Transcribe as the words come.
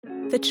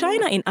The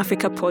China in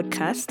Africa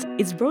podcast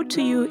is brought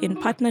to you in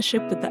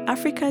partnership with the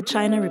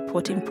Africa-China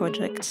Reporting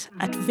Project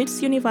at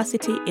Wits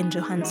University in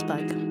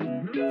Johannesburg.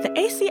 The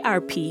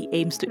ACRP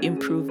aims to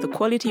improve the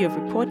quality of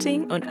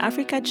reporting on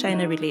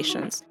Africa-China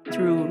relations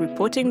through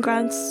reporting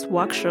grants,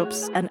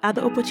 workshops, and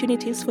other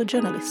opportunities for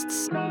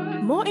journalists.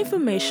 More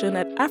information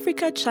at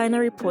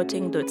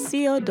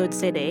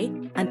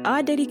africachinareporting.co.za and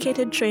our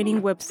dedicated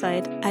training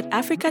website at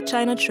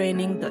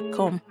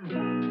africachinatraining.com.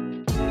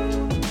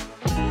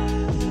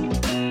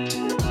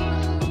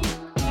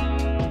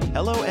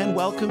 Hello and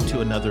welcome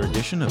to another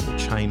edition of the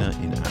China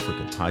in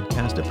Africa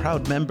podcast, a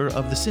proud member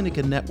of the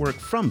Sinica Network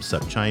from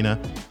SupChina.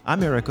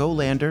 I'm Eric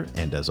Olander,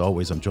 and as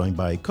always, I'm joined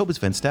by Cobus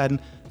Van Staden,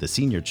 the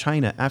senior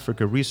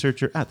China-Africa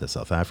researcher at the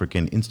South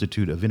African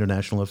Institute of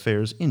International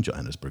Affairs in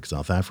Johannesburg,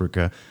 South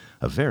Africa.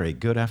 A very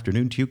good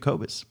afternoon to you,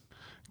 Cobus.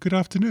 Good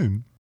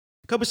afternoon.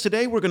 Cobus,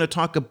 today we're going to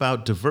talk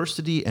about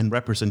diversity and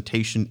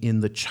representation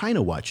in the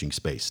China watching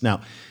space. Now,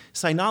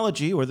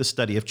 sinology, or the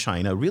study of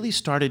China, really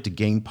started to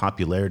gain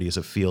popularity as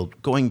a field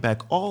going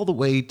back all the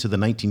way to the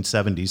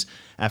 1970s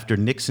after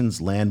Nixon's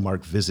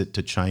landmark visit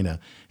to China,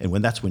 and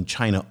that's when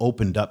China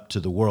opened up to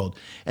the world.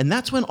 And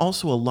that's when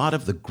also a lot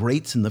of the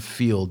greats in the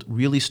field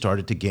really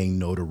started to gain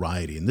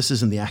notoriety. And this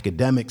is in the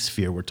academic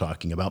sphere we're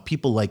talking about.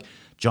 People like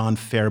John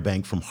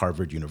Fairbank from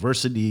Harvard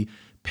University,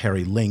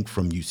 Perry Link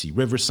from UC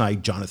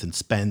Riverside, Jonathan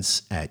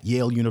Spence at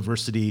Yale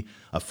University,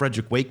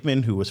 Frederick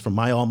Wakeman, who was from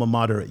my alma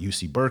mater at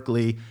UC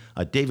Berkeley,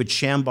 David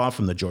Shambaugh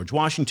from the George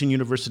Washington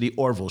University,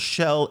 Orville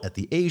Schell at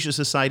the Asia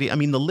Society. I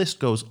mean, the list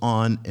goes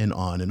on and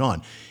on and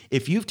on.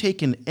 If you've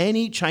taken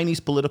any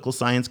Chinese political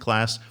science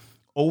class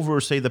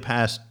over, say, the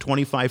past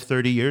 25,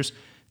 30 years,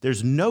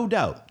 there's no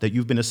doubt that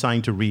you've been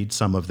assigned to read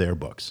some of their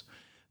books.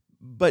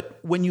 But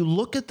when you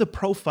look at the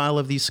profile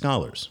of these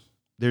scholars,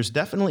 there's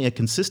definitely a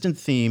consistent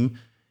theme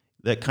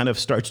that kind of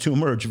starts to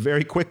emerge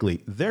very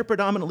quickly. They're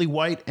predominantly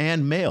white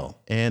and male,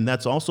 and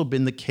that's also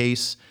been the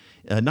case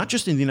not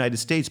just in the United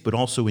States, but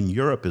also in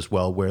Europe as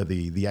well, where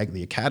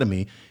the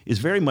academy is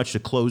very much a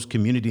closed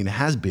community and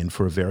has been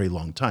for a very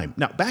long time.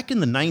 Now, back in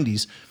the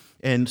 90s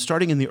and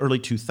starting in the early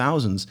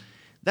 2000s,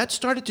 that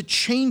started to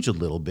change a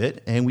little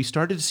bit, and we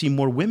started to see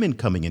more women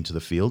coming into the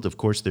field. Of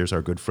course, there's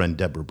our good friend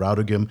Deborah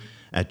Brautigam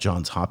at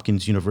Johns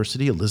Hopkins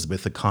University,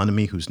 Elizabeth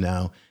Economy, who's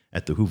now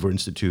at the Hoover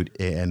Institute,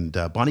 and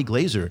Bonnie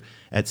Glaser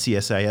at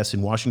CSIS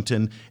in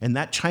Washington. And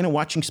that China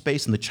watching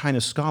space and the China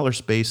scholar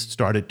space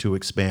started to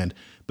expand,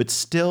 but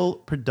still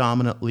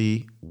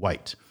predominantly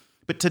white.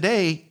 But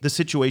today, the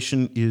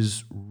situation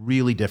is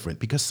really different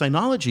because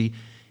sinology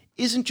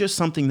isn't just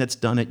something that's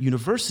done at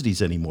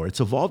universities anymore. It's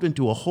evolved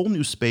into a whole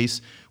new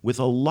space with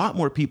a lot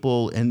more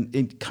people, and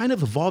it kind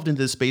of evolved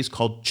into this space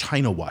called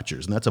China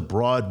watchers, and that's a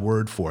broad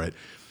word for it.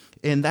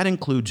 And that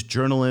includes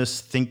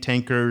journalists, think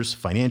tankers,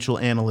 financial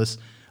analysts,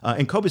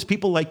 and Cobus,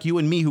 people like you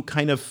and me who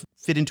kind of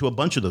fit into a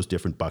bunch of those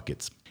different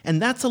buckets. And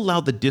that's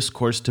allowed the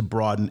discourse to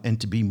broaden and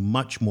to be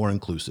much more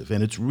inclusive.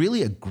 And it's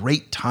really a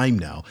great time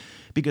now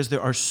because there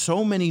are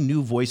so many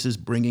new voices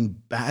bringing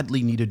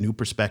badly needed new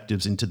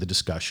perspectives into the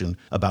discussion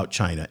about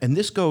China. And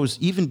this goes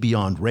even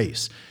beyond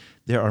race.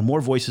 There are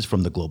more voices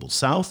from the global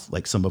south,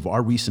 like some of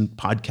our recent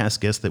podcast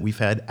guests that we've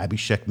had,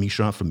 Abhishek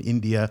Mishra from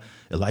India,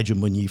 Elijah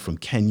Munyi from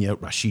Kenya,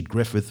 Rashid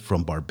Griffith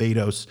from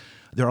Barbados.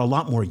 There are a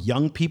lot more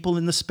young people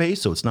in the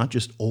space, so it's not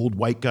just old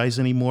white guys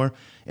anymore.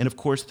 And of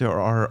course, there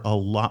are a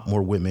lot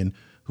more women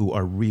who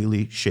are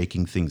really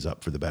shaking things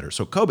up for the better.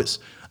 So Cobus,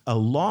 a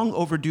long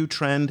overdue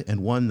trend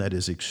and one that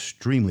is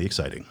extremely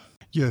exciting.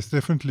 Yes,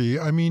 definitely.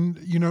 I mean,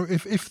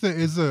 if there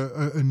is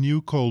a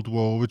new Cold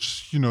War,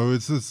 which,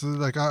 it's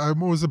like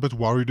I'm always a bit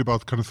worried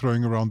about kind of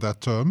throwing around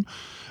that term.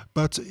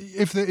 But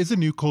if there is a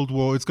new Cold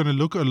War, it's going to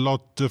look a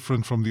lot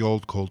different from the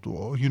old Cold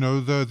War.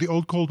 The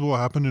old Cold War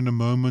happened in a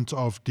moment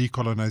of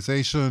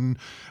decolonization,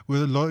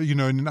 with a lot,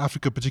 in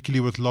Africa particularly,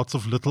 with lots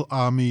of little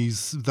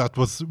armies that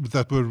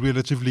were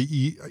relatively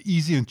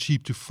easy and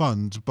cheap to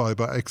fund by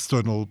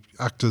external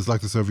actors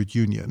like the Soviet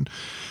Union.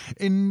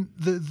 In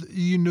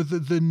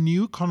the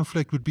new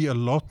conflict would be a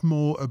lot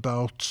more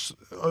about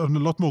on a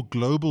lot more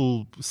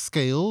global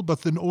scale,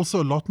 but then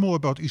also a lot more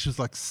about issues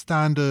like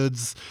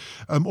standards,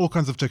 all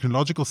kinds of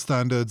technological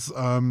standards,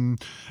 and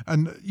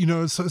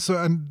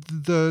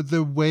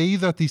the way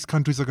that these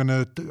countries are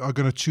gonna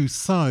choose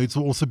sides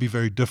will also be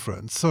very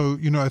different. So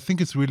I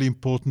think it's really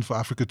important for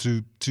Africa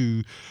to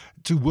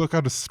work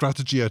out a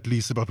strategy at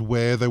least about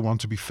where they want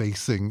to be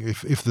facing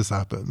if this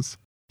happens.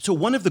 So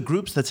one of the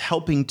groups that's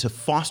helping to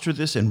foster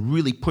this and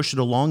really push it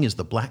along is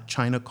the Black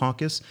China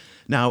Caucus.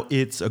 Now,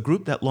 it's a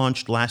group that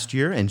launched last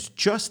year and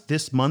just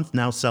this month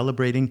now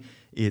celebrating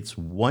its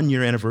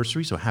 1-year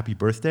anniversary, so happy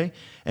birthday.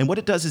 And what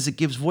it does is it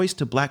gives voice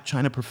to Black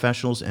China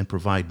professionals and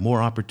provide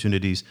more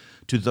opportunities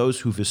to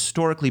those who've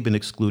historically been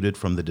excluded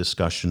from the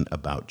discussion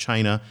about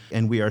China.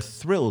 And we are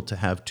thrilled to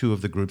have two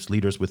of the group's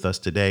leaders with us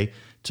today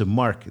to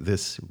mark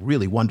this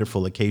really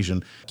wonderful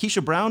occasion.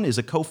 Keisha Brown is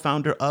a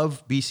co-founder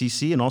of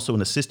BCC and also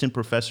an assistant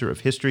professor of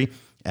history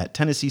at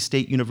Tennessee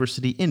State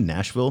University in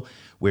Nashville,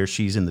 where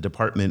she's in the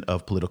Department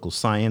of Political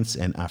Science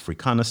and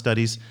Africana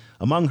Studies.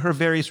 Among her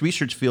various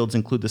research fields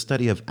include the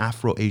study of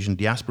Afro-Asian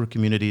diaspora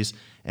communities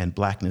and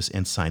Blackness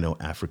and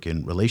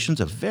Sino-African relations.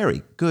 A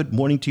very good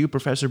morning to you,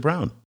 Professor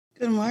Brown.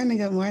 Good morning.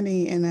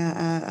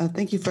 And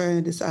thank you for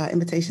this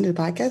invitation to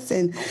the podcast,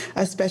 and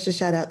a special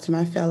shout out to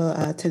my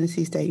fellow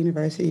Tennessee State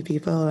University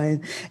people,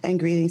 and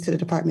greetings to the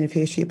Department of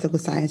History, Political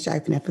Science,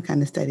 Geography, and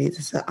Africana Studies.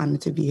 It's an honor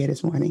to be here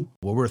this morning.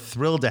 Well, we're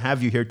thrilled to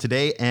have you here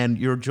today, and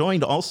you're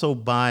joined also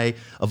by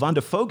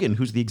Avonda Fogan,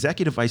 who's the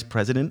Executive Vice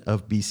President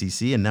of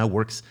BCC and now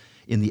works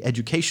in the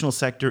educational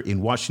sector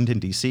in Washington,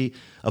 D.C.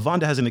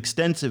 Avonda has an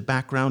extensive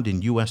background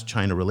in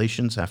U.S.-China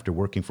relations after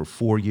working for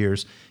 4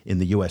 years in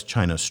the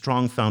U.S.-China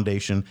Strong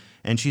Foundation,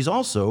 and she's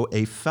also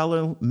a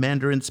fellow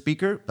Mandarin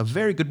speaker. A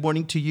very good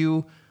morning to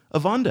you,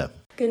 Avonda.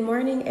 Good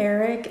morning,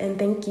 Eric, and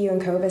thank you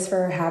and Cobus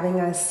for having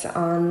us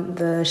on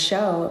the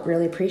show.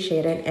 Really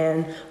appreciate it,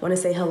 and want to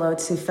say hello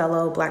to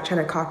fellow Black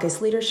China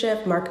Caucus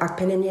leadership, Mark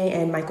Akpeninye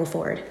and Michael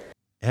Ford.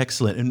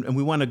 Excellent. And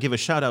we want to give a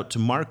shout out to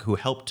Mark, who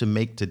helped to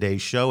make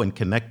today's show and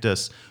connect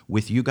us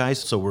with you guys.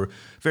 So we're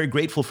very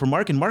grateful for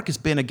Mark. And Mark has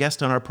been a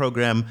guest on our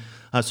program.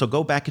 So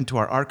go back into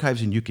our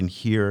archives and you can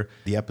hear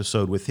the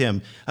episode with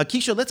him.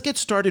 Keisha, let's get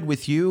started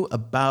with you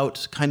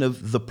about kind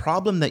of the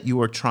problem that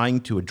you are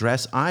trying to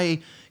address.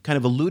 I kind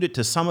of alluded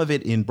to some of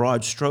it in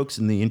broad strokes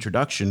in the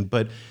introduction,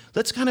 but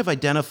let's kind of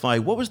identify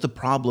what was the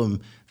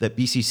problem that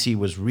BCC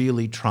was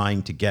really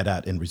trying to get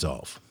at and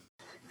resolve.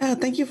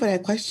 Thank you for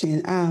that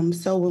question.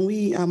 So when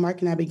we,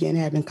 Mark and I began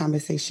having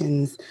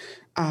conversations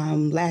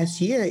last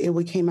year,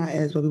 it came out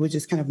as well. We were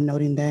just kind of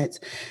noting that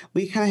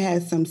we kind of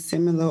had some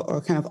similar or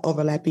kind of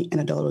overlapping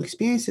anecdotal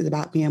experiences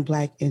about being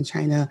Black in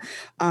China.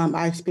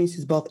 Our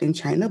experiences both in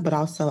China, but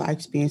also our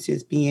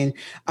experiences being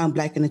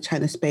Black in the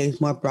China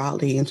space more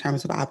broadly in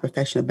terms of our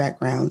professional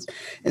backgrounds.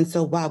 And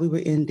so while we were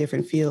in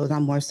different fields,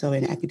 I'm more so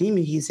in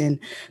academia, he's in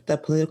the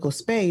political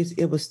space,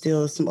 it was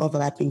still some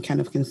overlapping kind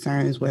of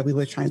concerns where we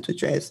were trying to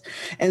address.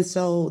 And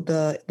so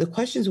the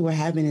questions we're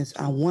having is,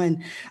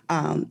 one,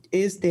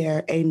 is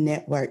there a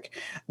network?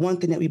 One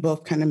thing that we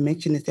both kind of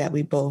mentioned is that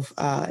we both,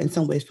 in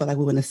some ways, feel like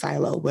we were in a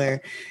silo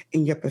where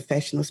in your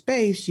professional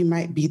space, you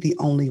might be the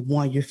only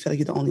one. You feel like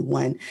you're the only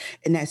one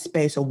in that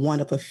space or one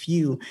of a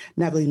few,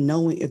 not really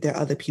knowing if there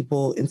are other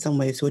people in some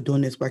ways who are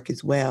doing this work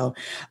as well.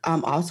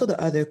 Also,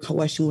 the other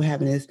question we're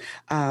having is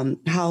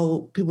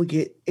how people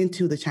get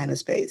into the China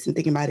space and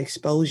thinking about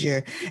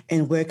exposure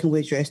and where can we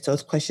address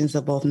those questions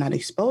of both not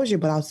exposure,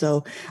 but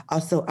also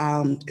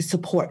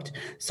support.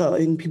 So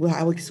in people,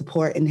 how we can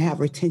support and have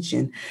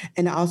retention.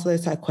 And also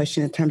there's that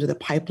question in terms of the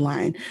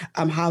pipeline.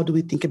 How do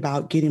we think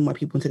about getting more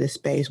people into this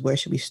space? Where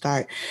should we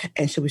start?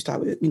 And should we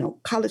start with,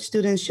 college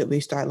students? Should we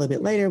start a little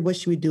bit later? What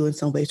should we do in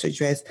some ways to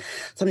address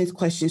some of these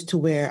questions to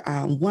where,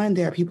 one,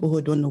 there are people who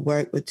are doing the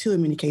work, but two,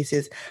 in many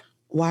cases,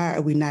 why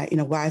are we not,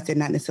 why is there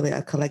not necessarily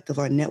a collective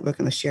or a network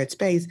in a shared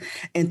space?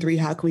 And three,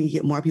 how can we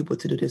get more people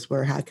to do this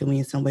work? How can we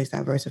in some ways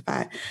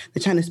diversify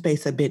the China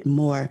space a bit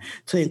more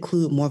to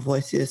include more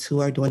voices who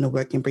are doing the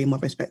work and bring more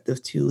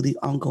perspectives to the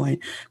ongoing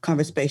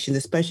conversations,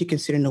 especially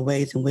considering the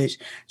ways in which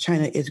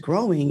China is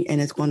growing and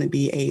it's going to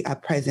be a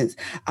presence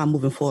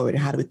moving forward?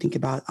 And how do we think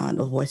about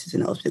the voices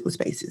in those particular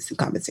spaces and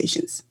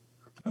conversations?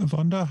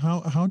 Avonda,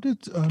 how did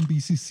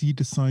BCC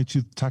decide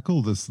to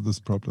tackle this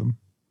problem?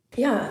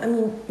 Yeah,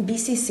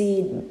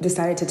 BCC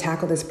decided to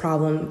tackle this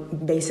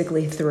problem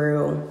basically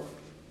through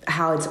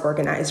how it's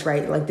organized,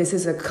 right? Like, this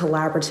is a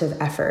collaborative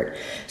effort.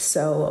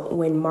 So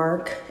when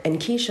Mark and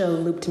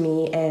Keisha looped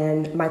me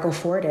and Michael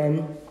Ford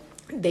in,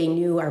 they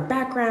knew our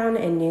background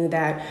and knew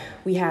that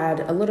we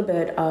had a little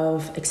bit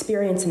of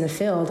experience in the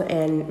field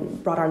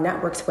and brought our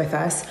networks with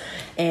us.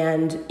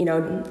 And,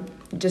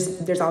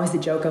 just there's always the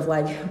joke of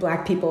like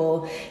Black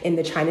people in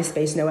the China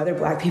space, no other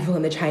Black people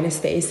in the China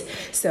space.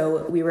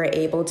 So we were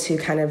able to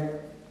kind of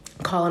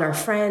call on our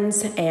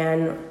friends.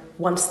 And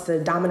once the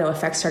domino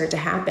effect started to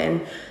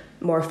happen,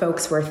 more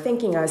folks were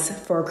thanking us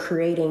for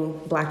creating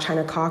Black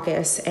China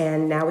Caucus,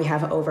 and now we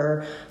have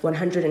over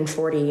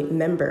 140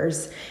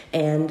 members.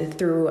 And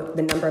through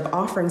the number of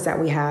offerings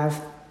that we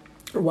have,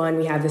 one,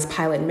 we have this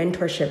pilot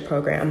mentorship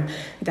program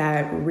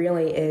that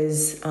really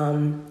is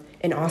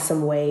an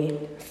awesome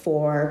way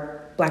for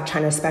Black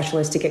China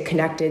specialists to get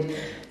connected,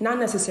 not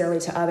necessarily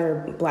to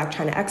other Black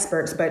China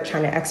experts, but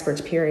China experts,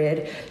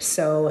 period,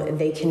 so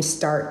they can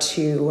start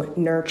to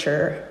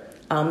nurture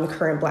the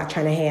current Black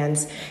China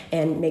hands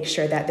and make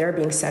sure that they're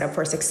being set up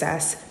for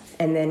success.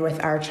 And then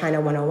with our China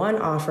 101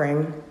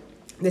 offering,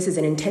 this is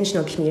an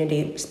intentional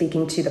community,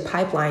 speaking to the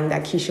pipeline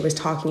that Keisha was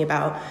talking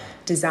about,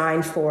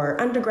 designed for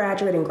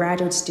undergraduate and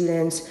graduate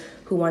students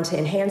who want to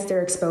enhance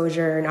their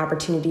exposure and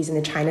opportunities in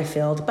the China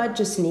field, but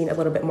just need a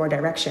little bit more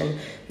direction.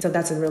 So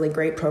that's a really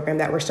great program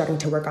that we're starting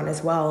to work on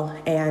as well.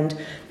 And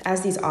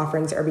as these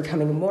offerings are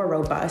becoming more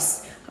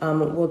robust,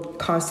 we'll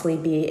constantly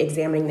be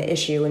examining the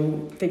issue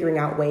and figuring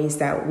out ways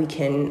that we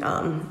can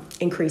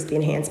increase the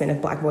enhancement of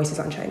Black voices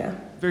on China.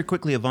 Very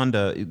quickly,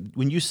 Avanda,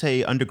 when you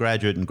say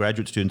undergraduate and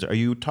graduate students, are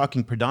you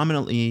talking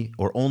predominantly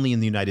or only in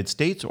the United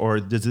States,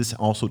 or does this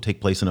also take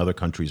place in other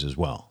countries as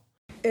well?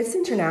 It's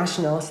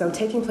international, so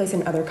taking place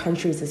in other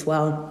countries as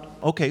well.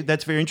 Okay,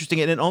 that's very interesting.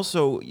 And then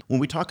also,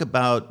 when we talk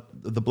about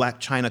the Black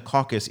China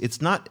Caucus,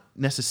 it's not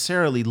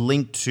necessarily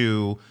linked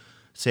to,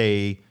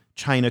 say,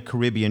 China,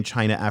 Caribbean,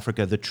 China,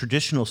 Africa, the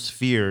traditional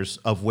spheres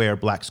of where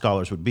Black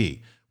scholars would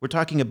be. We're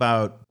talking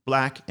about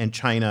Black and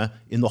China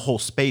in the whole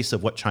space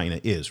of what China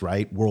is,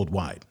 right?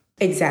 Worldwide.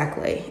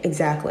 Exactly.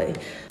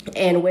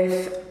 And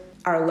with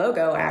our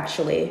logo,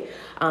 actually,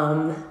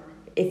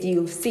 if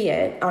you see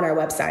it on our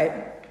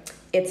website,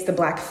 it's the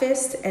black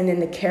fist and then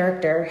the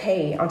character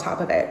Hey on top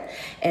of it.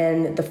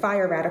 And the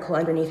fire radical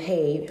underneath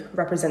Hey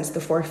represents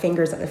the four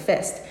fingers of the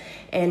fist.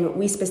 And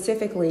we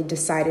specifically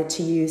decided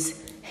to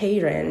use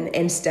Heiren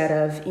instead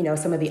of,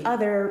 some of the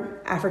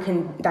other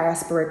African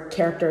diasporic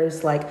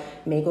characters like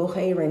Mego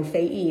Heiren,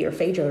 Fei or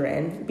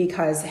Feijoren,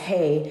 because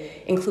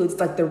Hey includes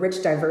like the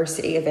rich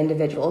diversity of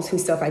individuals who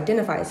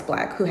self-identify as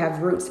Black, who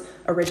have roots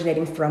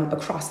originating from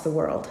across the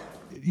world.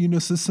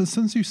 So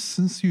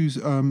since you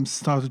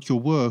started your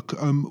work,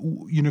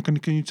 can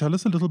you tell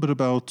us a little bit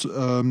about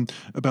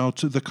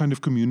the kind of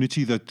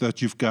community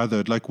that you've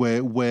gathered, like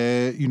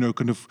where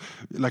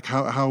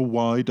how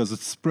wide does it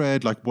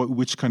spread, like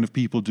which kind of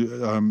people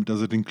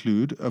does it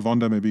include?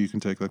 Avanda, maybe you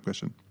can take that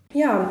question.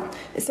 Yeah,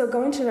 so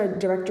going to our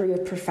directory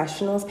of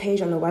professionals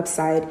page on the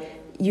website,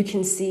 you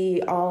can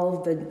see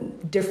all the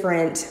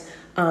different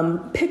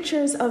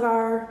pictures of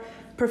our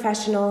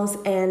professionals,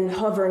 and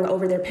hovering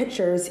over their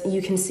pictures,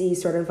 you can see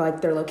sort of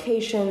like their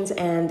locations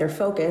and their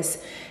focus.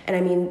 And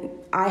I mean,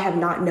 I have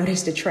not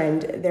noticed a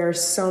trend. There are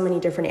so many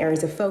different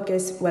areas of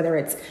focus, whether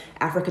it's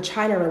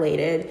Africa-China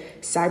related,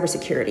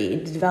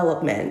 cybersecurity,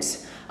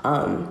 development,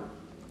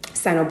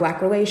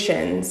 Sino-Black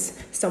relations,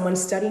 someone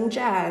studying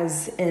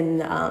jazz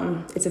and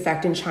its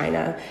effect in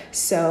China.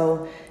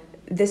 So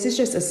this is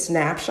just a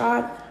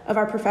snapshot of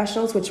our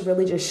professionals, which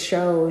really just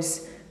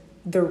shows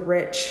the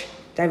rich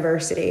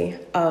diversity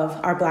of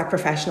our Black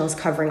professionals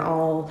covering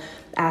all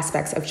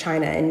aspects of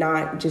China and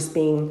not just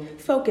being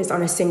focused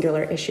on a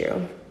singular issue.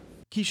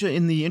 Keisha,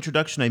 in the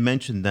introduction, I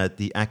mentioned that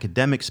the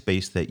academic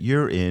space that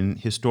you're in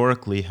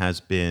historically has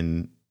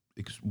been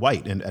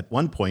white, and at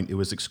one point it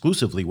was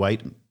exclusively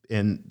white,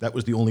 and that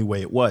was the only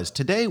way it was.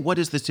 Today, what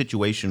is the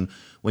situation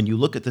when you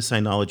look at the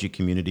sinology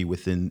community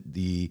within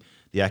the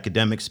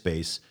academic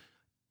space?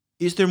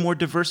 Is there more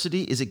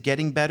diversity? Is it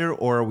getting better,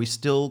 or are we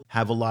still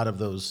have a lot of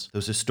those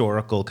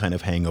historical kind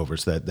of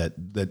hangovers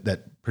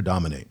that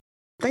predominate?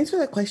 Thanks for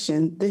that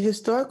question. The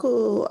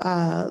historical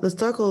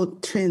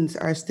trends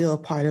are still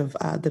part of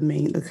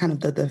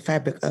the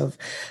fabric of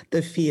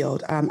the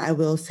field. I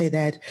will say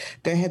that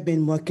there have been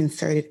more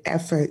concerted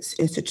efforts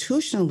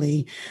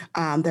institutionally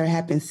that have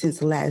happened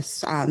since last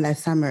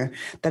summer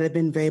that have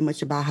been very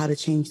much about how to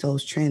change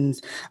those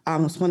trends. I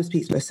just want to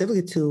speak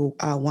specifically to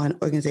one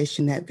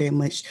organization that very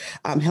much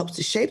helps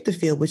to shape the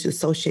field, which is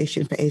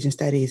Association for Asian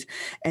Studies.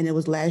 And it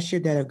was last year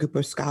that a group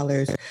of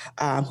scholars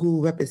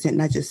who represent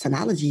not just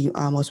sinology,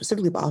 more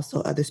specifically, but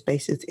also other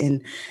spaces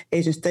in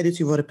Asian studies,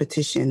 who wrote a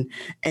petition.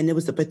 And it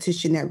was a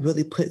petition that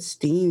really put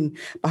steam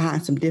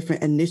behind some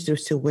different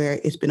initiatives to where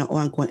it's been an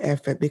ongoing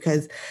effort,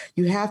 because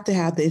you have to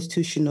have the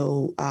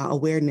institutional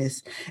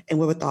awareness and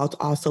wherewithal to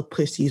also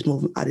push these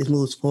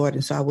moves forward.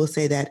 And so I will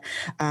say that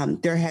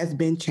there has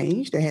been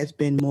change. There has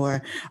been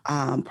more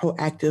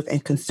proactive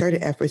and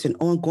concerted efforts and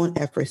ongoing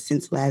efforts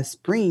since last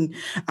spring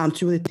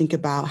to really think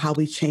about how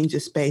we change the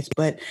space.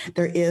 But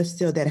there is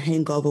still that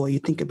hangover where you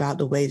think about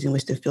the ways in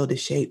which the field is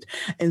shaped.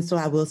 And so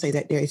I will say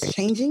that there is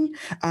changing.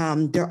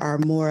 There are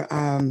more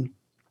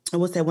I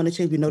will say one of the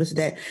changes we noticed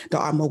that there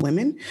are more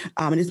women,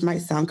 and this might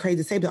sound crazy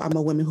to say, but there are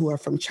more women who are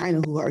from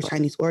China, who are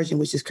Chinese origin,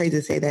 which is crazy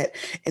to say that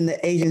in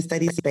the Asian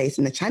studies space,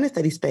 in the China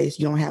studies space,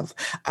 you don't have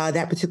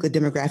that particular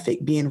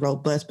demographic being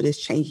robust, but it's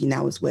changing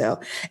now as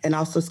well. And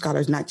also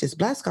scholars, not just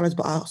Black scholars,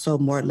 but also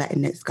more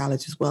Latinx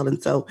scholars as well.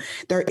 And so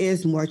there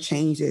is more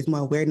change, there's more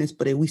awareness,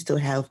 but we still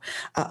have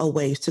a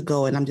ways to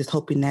go. And I'm just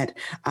hoping that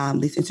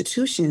these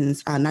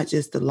institutions, not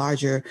just the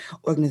larger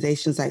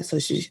organizations like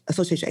Association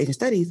of Asian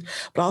Studies,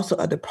 but also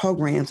other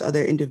programs,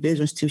 other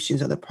individual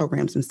institutions, other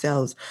programs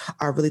themselves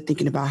are really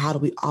thinking about how do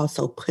we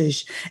also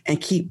push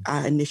and keep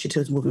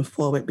initiatives moving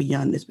forward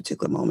beyond this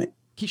particular moment.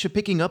 Keisha,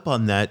 picking up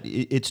on that,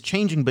 it's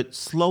changing, but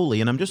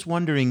slowly. And I'm just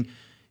wondering,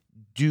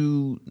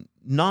 do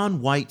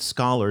non-white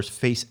scholars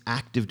face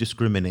active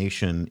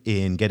discrimination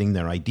in getting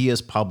their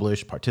ideas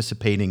published,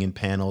 participating in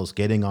panels,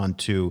 getting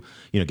onto,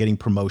 getting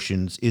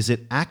promotions? Is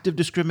it active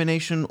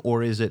discrimination,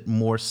 or is it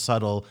more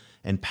subtle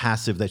and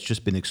passive that's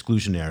just been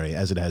exclusionary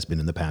as it has been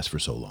in the past for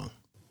so long?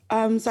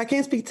 So I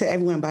can't speak to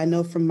everyone, but I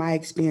know from my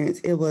experience,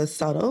 it was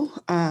subtle.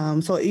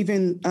 So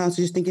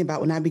just thinking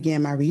about when I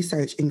began my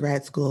research in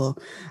grad school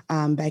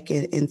back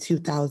in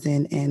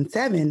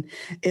 2007,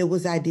 it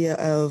was the idea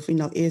of,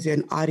 is there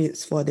an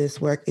audience for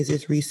this work? Is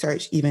this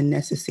research even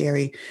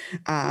necessary?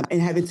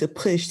 And having to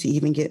push to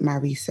even get my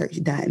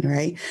research done,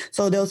 right?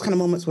 So those kind of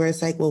moments where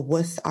it's like, well,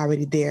 what's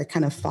already there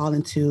kind of fall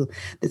into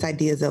this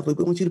ideas of, we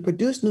want you to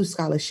produce new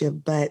scholarship,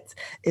 but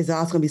it's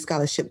also going to be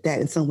scholarship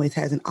that in some ways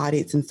has an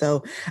audience. And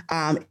so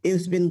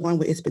it's been one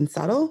where it's been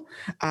subtle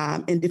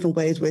in different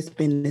ways where it's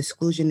been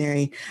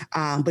exclusionary,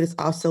 but it's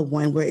also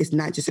one where it's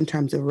not just in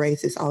terms of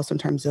race, it's also in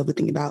terms of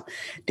thinking about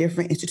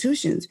different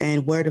institutions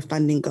and where the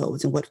funding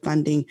goes and what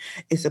funding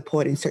is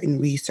supporting certain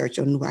research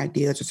or new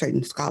ideas or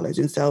certain scholars.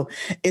 And so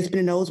it's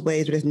been in those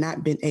ways where there's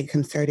not been a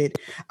concerted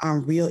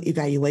real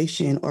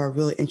evaluation or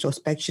real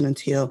introspection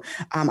until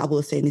I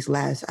will say in these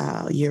last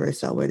year or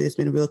so, where there's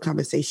been real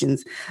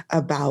conversations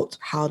about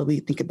how do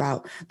we think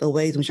about the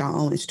ways in which our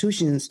own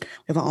institutions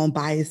have our own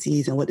biases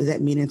and what does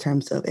that mean in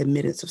terms of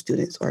admittance of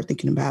students, or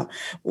thinking about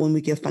when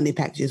we give funding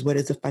packages, where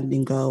does the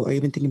funding go, or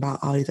even thinking about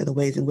all these other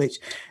ways in which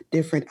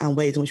different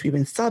ways in which we've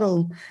been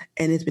subtle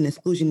and it's been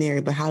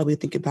exclusionary, but how do we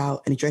think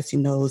about and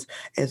addressing those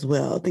as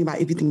well? If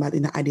you think about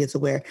the ideas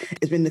of where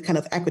it's been the kind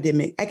of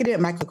academic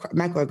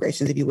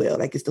microaggressions, if you will,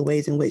 like it's the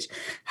ways in which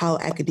how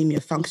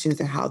academia functions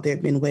and how there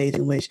have been ways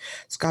in which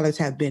scholars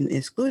have been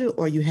excluded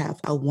or you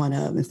have a one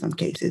of in some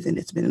cases. And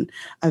it's been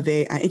a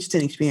very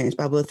interesting experience,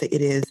 but I will say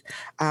it is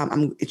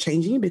I'm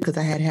changing because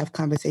I had to have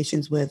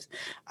conversations with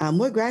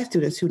more grad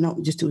students who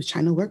don't just do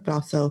China work, but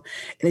also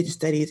religious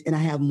studies. And I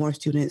have more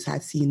students I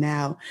see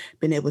now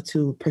being able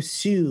to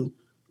pursue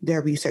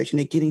their research and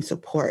they're getting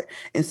support.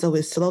 And so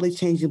it's slowly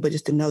changing, but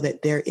just to know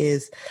that there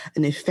is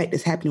an effect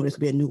that's happening, where there's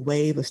going to be a new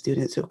wave of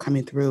students who are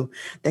coming through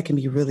that can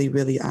be really,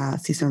 really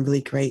see some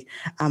really great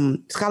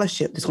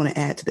scholarship that's going to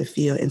add to the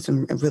field in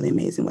some really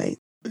amazing ways.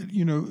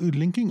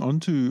 Linking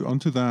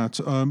onto that,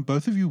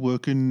 both of you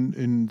work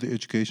in the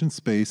education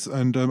space,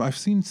 and I've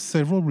seen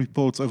several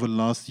reports over the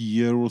last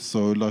year or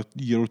so, like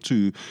year or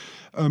two,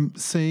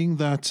 saying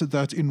that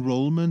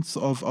enrollments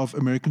of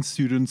American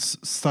students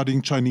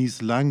studying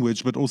Chinese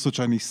language, but also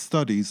Chinese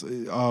studies,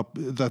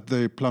 that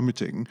they're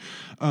plummeting,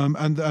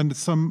 and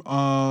some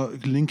are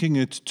linking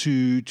it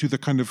to the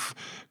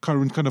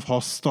current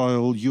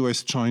hostile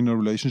U.S.-China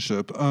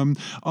relationship.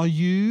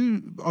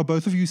 Are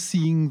both of you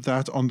seeing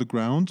that on the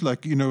ground?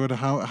 Like,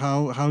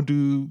 how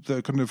do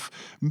the kind of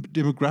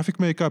demographic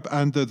makeup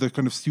and the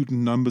kind of student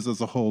numbers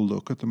as a whole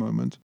look at the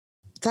moment?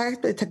 So I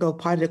expect to go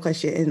part of the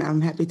question, and I'm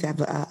happy to have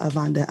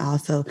Avanda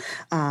also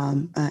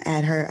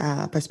add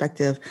her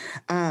perspective.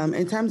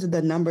 In terms of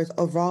the numbers,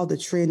 overall, the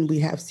trend we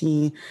have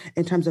seen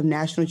in terms of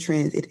national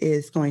trends, it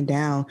is going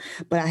down.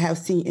 But I have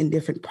seen in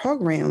different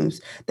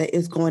programs that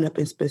is going up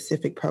in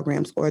specific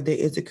programs, or there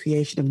is a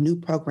creation of new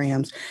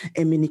programs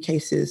in many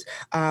cases.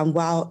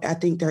 While I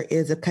think there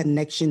is a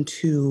connection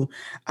to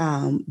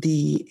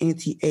the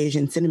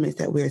anti-Asian sentiments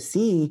that we're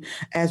seeing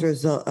as a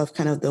result of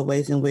kind of the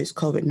ways in which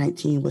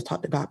COVID-19 was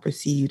talked about,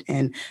 perceived,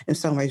 and in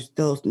some ways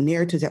those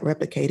narratives that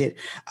replicated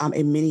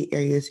in many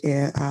areas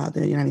in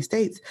the United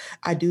States,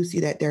 I do see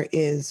that there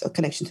is a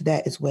connection to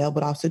that as well,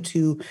 but also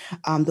to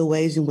the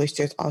ways in which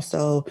there's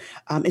also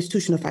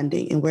institutional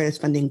funding and where is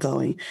funding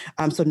going.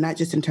 So not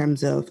just in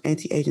terms of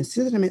anti-Asian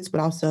sentiments,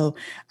 but also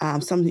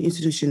some of the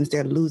institutions,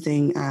 they're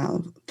losing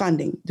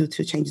funding due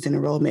to changes in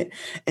enrollment.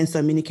 And so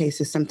in many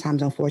cases,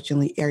 sometimes,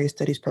 unfortunately, area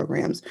studies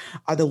programs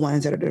are the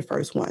ones that are the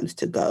first ones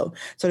to go.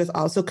 So there's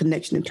also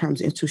connection in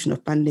terms of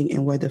institutional funding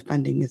and where the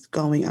funding is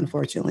going,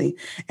 unfortunately,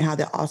 and how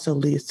that also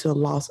leads to a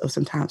loss of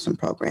sometimes some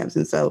programs.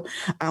 And so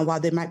while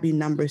there might be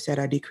numbers that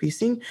are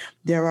decreasing,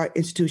 there are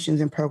institutions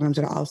and programs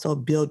that are also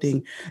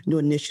building new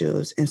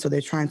initiatives. And so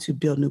they're trying to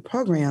build new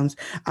programs.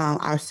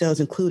 Ourselves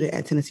included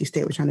at Tennessee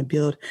State, we're trying to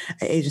build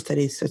an Asian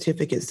Studies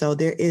certificate. So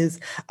there is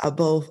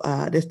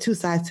there's two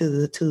sides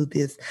to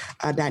this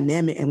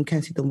dynamic, and we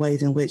can see the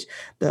ways in which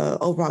the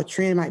overall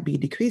trend might be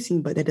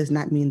decreasing, but that does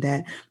not mean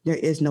that there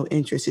is no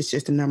interest. It's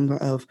just a number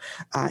of,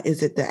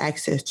 is it the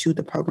access to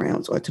the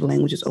programs or to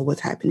languages, or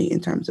what's happening in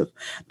terms of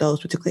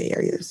those particular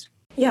areas?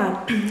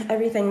 Yeah,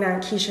 everything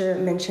that Keisha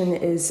mentioned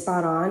is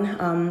spot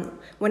on.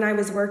 When I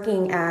was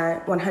working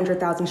at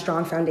 100,000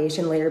 Strong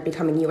Foundation, later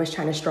becoming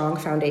U.S.-China Strong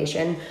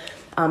Foundation,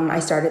 I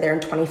started there in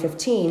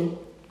 2015.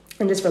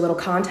 And just for a little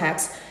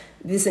context,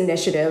 this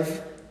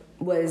initiative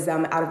was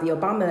out of the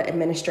Obama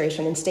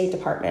administration and State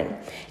Department.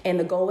 And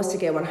the goal was to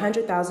get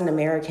 100,000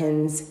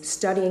 Americans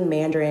studying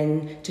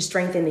Mandarin to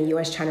strengthen the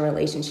U.S.-China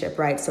relationship,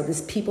 right? So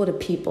this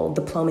people-to-people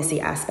diplomacy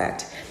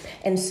aspect.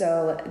 And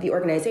so the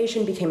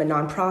organization became a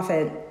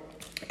nonprofit,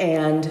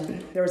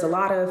 and there was a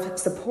lot of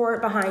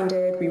support behind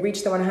it. We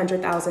reached the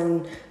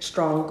 100,000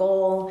 strong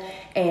goal.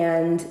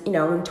 And, in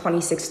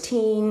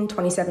 2016,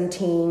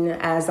 2017,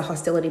 as the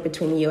hostility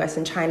between the U.S.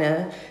 and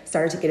China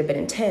started to get a bit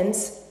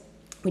intense,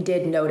 we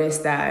did notice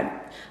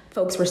that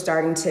folks were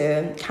starting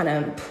to kind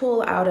of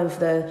pull out of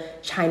the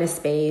China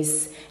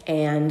space,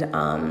 and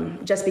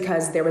just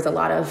because there was a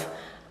lot of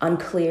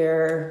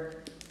unclear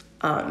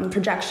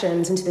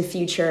projections into the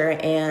future,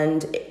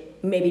 and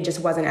maybe just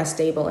wasn't as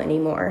stable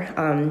anymore.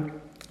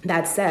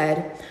 That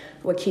said,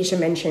 what Keisha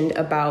mentioned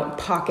about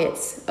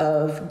pockets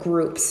of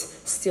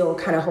groups still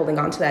kind of holding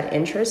on to that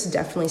interest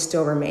definitely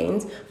still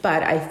remains.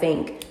 But I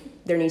think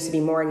there needs to be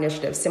more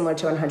initiatives similar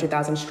to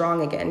 100,000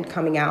 Strong again,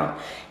 coming out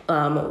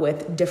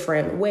with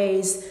different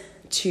ways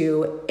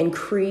to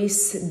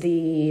increase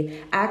the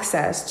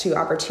access to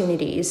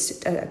opportunities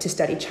to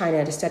study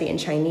China, to study in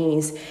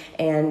Chinese,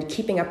 and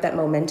keeping up that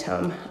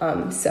momentum.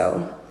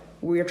 So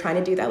we're trying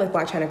to do that with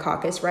Black China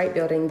Caucus, right?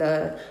 Building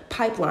the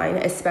pipeline,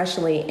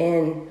 especially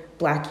in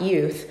Black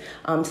youth,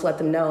 to let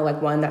them know,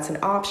 like, one, that's an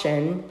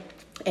option,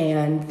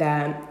 and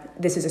that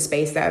this is a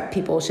space that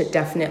people should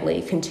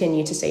definitely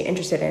continue to stay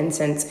interested in,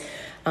 since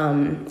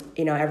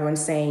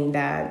everyone's saying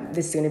that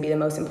this is going to be the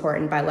most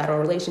important bilateral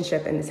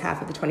relationship in this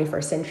half of the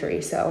 21st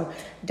century. So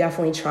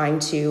definitely trying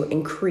to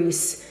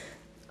increase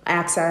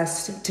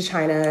access to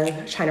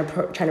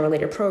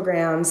China-related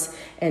programs,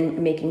 and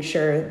making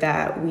sure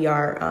that we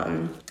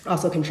are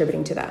also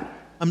contributing to that.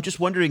 I'm just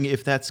wondering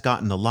if that's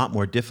gotten a lot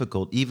more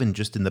difficult, even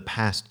just in the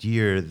past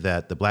year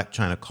that the Black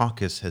China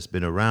Caucus has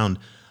been around.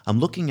 I'm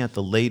looking at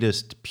the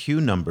latest Pew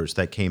numbers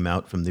that came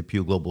out from the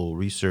Pew Global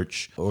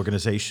Research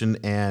Organization,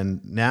 and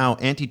now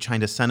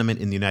anti-China sentiment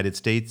in the United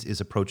States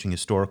is approaching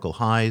historical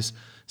highs.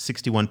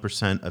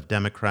 61% of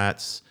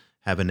Democrats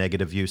have a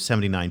negative view,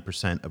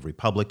 79% of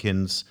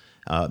Republicans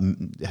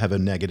have a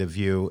negative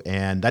view,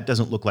 and that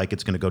doesn't look like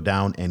it's going to go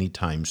down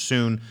anytime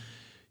soon.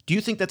 Do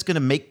you think that's going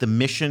to make the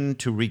mission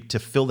to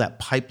fill that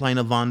pipeline,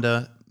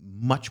 Avanda,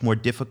 much more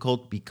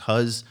difficult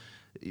because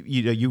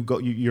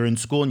you're in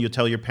school and you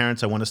tell your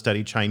parents, I want to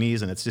study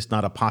Chinese, and it's just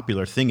not a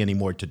popular thing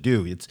anymore to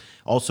do. It's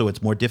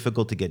more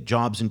difficult to get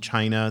jobs in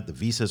China. The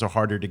visas are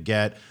harder to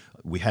get.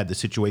 We had the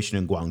situation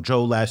in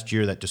Guangzhou last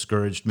year that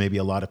discouraged maybe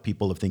a lot of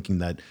people of thinking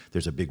that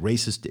there's a big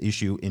racist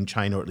issue in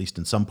China, or at least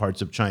in some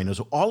parts of China.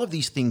 So all of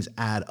these things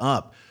add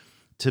up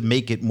to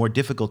make it more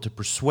difficult to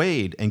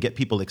persuade and get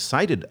people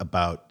excited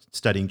about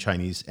studying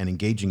Chinese and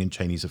engaging in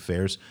Chinese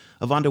affairs.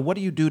 Avanda, what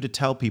do you do to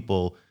tell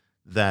people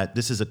that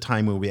this is a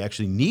time where we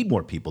actually need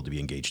more people to be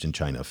engaged in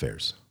China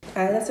affairs?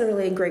 That's a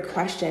really great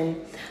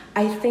question.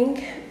 I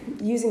think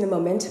using the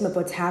momentum of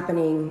what's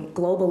happening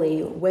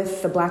globally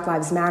with the Black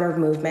Lives Matter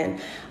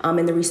movement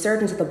and the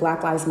resurgence of the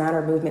Black Lives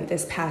Matter movement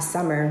this past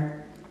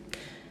summer,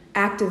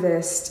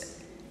 activism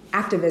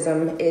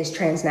is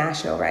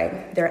transnational,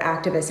 right? There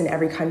are activists in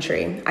every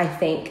country. I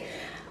think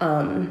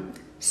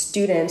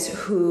students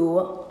who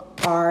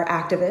are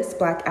activists,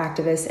 Black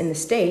activists in the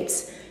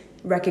States,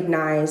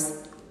 recognize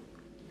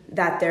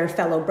that their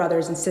fellow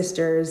brothers and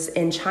sisters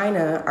in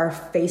China are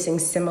facing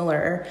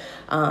similar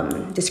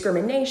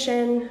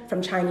discrimination from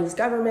Chinese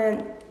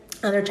government,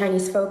 other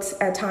Chinese folks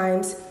at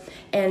times.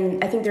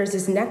 And I think there's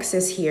this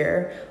nexus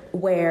here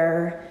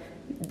where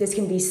this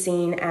can be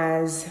seen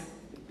as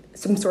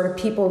some sort of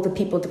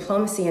people-to-people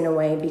diplomacy in a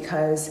way,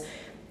 because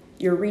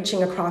you're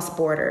reaching across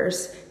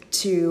borders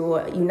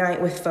to unite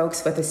with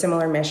folks with a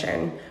similar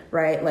mission,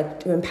 right?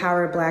 Like to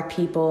empower Black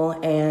people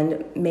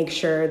and make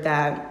sure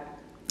that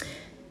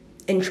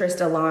interests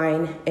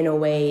align in a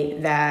way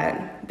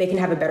that they can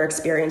have a better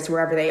experience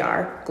wherever they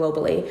are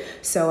globally.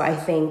 So I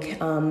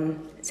think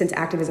since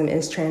activism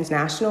is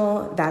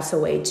transnational, that's a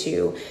way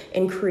to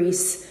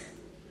increase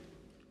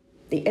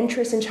the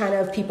interest in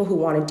China of people who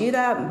want to do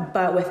that,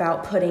 but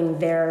without putting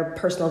their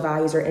personal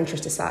values or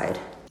interests aside.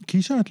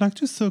 Keisha, I'd like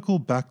to circle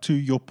back to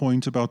your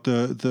point about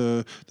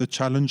the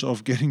challenge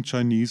of getting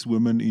Chinese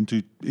women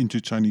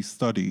into Chinese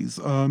studies.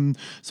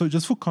 So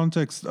just for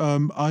context,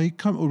 I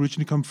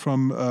originally come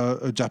from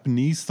a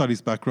Japanese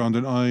studies background,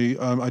 and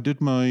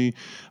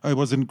I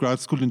was in grad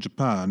school in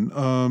Japan,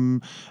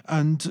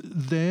 and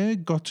there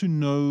got to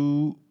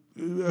know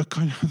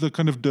the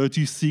kind of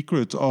dirty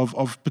secret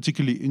of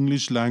particularly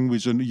English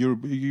language and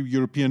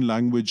European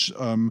language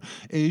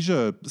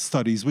Asia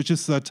studies, which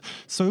is that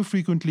so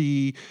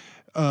frequently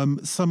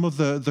some of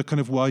the kind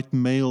of white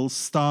male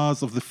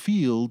stars of the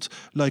field,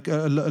 like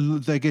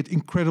they get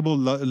incredible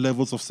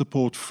levels of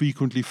support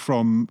frequently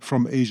from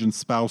Asian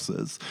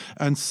spouses.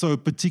 And so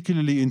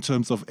particularly in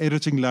terms of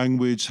editing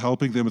language,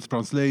 helping them with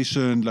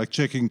translation, like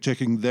checking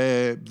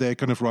their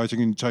kind of writing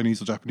in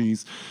Chinese or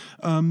Japanese.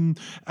 And,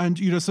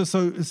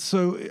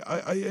 so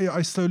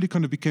I slowly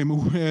kind of became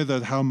aware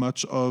that how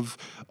much of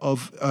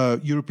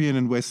European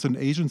and Western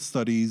Asian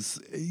studies,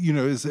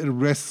 it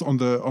rests on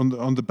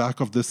the back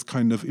of this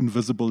kind of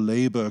invisible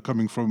labor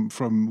coming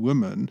from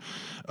women.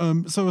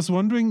 So I was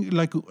wondering,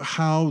 like,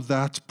 how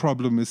that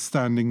problem is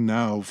standing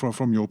now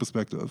from your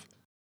perspective.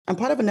 I'm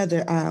part of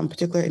another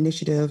particular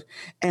initiative,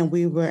 and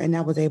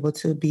I was able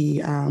to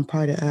be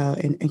part of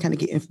and kind of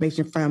get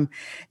information from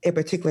a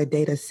particular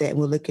data set.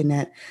 We're looking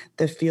at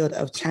the field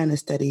of China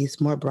studies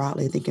more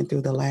broadly, thinking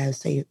through the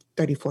last, say,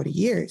 30, 40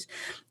 years.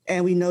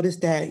 And we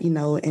noticed that,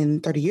 in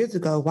 30 years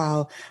ago,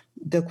 while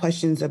the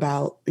questions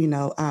about,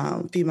 female,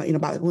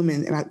 about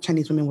women, about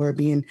Chinese women were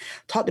being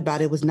talked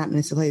about, it was not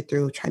necessarily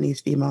through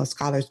Chinese female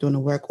scholars doing the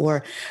work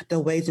or the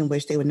ways in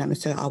which they would not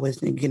necessarily always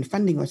get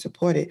funding or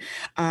support it.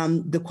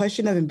 The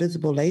question of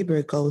invisible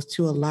labor goes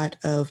to a lot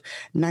of,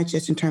 not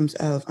just in terms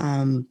of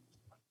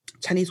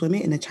Chinese women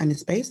in the China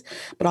space,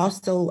 but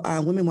also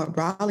women more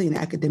broadly in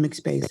the academic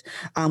space.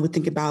 We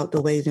think about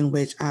the ways in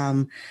which,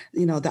 the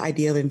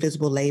idea of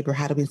invisible labor,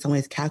 how do we in some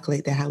ways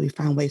calculate that, how we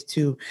find ways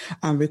to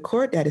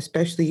record that,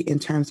 especially in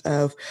terms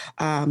of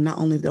not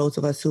only those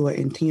of us who are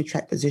in tenure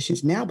track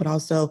positions now, but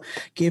also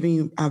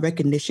giving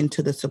recognition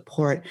to the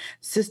support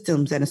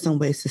systems that in some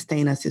ways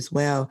sustain us as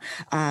well.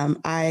 I've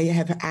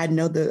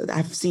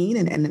seen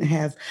and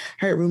have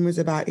heard rumors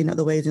about,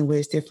 the ways in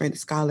which different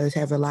scholars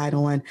have relied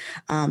on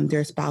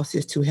their spouses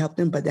to help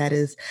them. But that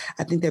is,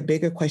 I think the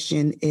bigger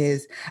question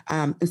is,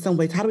 in some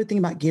ways, how do we think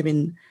about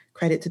giving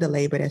credit to the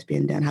labor that's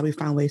being done? How do we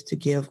find ways to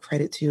give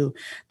credit to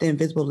the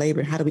invisible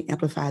labor? How do we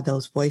amplify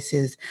those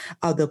voices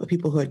of the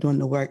people who are doing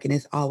the work? And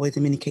it's always,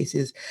 in many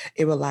cases,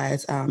 it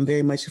relies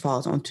very much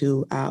falls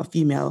onto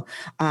female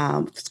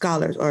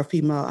scholars or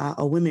female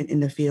or women in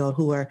the field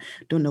who are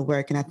doing the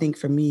work. And I think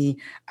for me,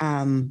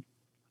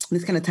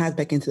 this kind of ties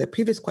back into the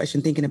previous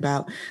question, thinking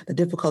about the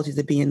difficulties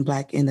of being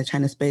Black in the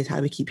China space. How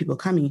do we keep people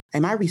coming?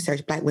 In my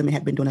research, Black women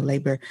have been doing the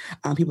labor.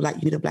 People like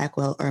Unita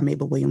Blackwell or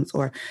Mabel Williams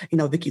or,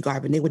 Vicki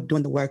Garvin, they were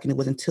doing the work. And it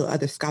was until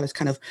other scholars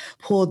kind of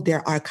pulled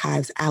their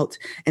archives out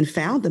and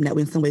found them that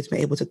we in some ways were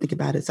able to think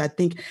about it. So I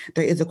think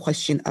there is a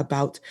question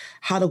about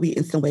how do we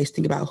in some ways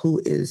think about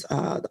who is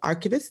the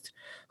archivist,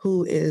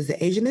 who is the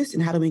Asianist,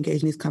 and how do we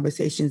engage in these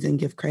conversations and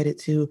give credit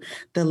to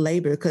the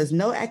labor? Because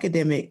no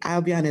academic,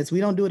 I'll be honest, we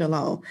don't do it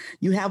alone.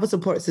 You have a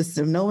support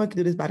system. No one can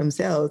do this by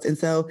themselves. And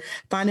so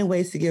finding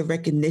ways to give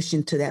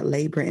recognition to that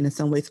labor and in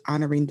some ways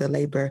honoring the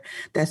labor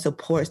that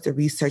supports the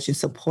research and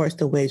supports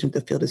the ways in which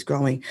the field is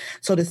growing.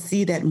 So to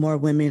see that more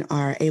women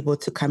are able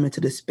to come into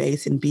the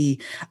space and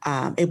be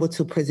able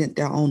to present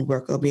their own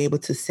work or be able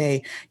to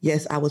say,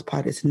 yes, I was part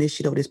of this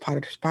initiative, this part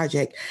of this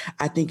project,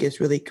 I think it's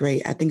really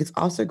great. I think it's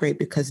also great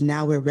because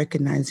now we're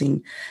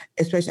recognizing,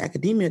 especially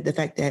academia, the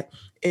fact that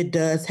it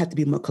does have to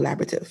be more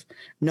collaborative.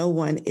 No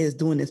one is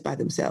doing this by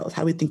themselves.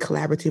 How we think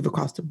collaborative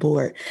across the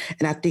board.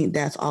 And I think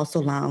that's also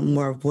allowing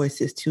more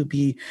voices to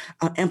be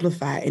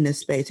amplified in this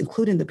space,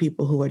 including the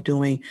people who are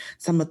doing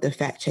some of the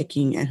fact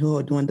checking and who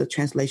are doing the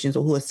translations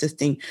or who are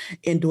assisting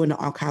in doing the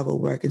archival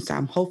work. And so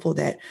I'm hopeful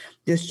that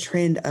this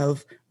trend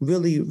of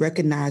really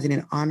recognizing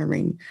and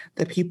honoring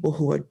the people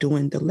who are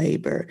doing the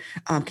labor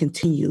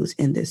continues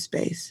in this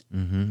space.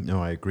 Mm-hmm.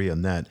 No, I agree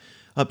on that.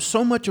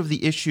 So much of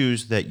the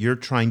issues that you're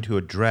trying to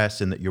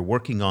address and that you're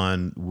working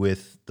on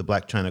with the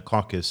Black China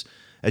Caucus,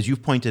 as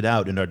you've pointed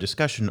out in our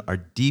discussion, are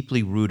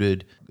deeply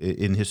rooted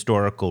in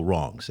historical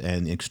wrongs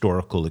and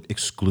historical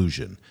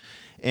exclusion.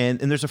 And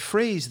there's a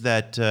phrase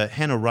that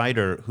Hannah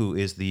Ryder, who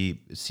is the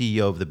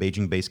CEO of the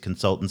Beijing-based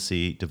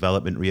consultancy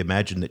Development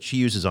Reimagined, that she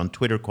uses on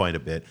Twitter quite a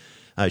bit.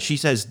 She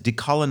says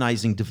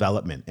decolonizing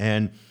development.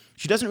 And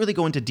she doesn't really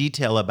go into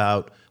detail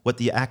about what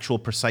the actual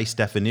precise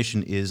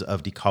definition is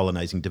of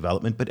decolonizing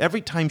development, but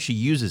every time she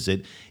uses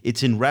it,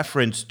 it's in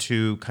reference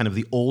to kind of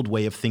the old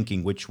way of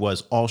thinking, which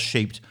was all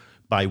shaped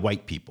by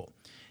white people.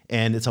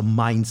 And it's a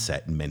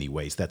mindset in many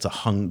ways that's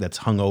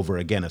hung over,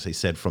 again, as I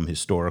said, from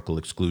historical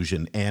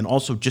exclusion. And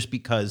also just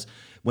because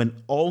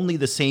when only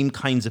the same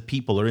kinds of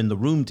people are in the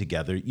room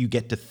together, you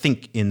get to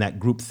think in that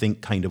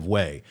groupthink kind of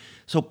way.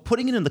 So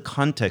putting it in the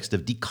context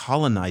of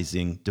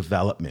decolonizing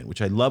development,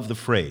 which I love the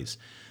phrase.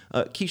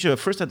 Keisha,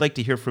 first I'd like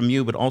to hear from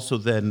you, but also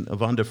then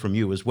Avanda from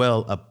you as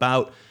well,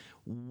 about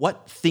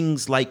what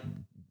things like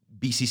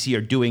BCC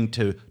are doing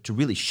to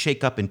really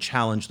shake up and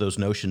challenge those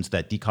notions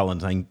that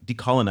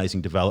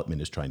decolonizing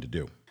development is trying to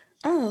do.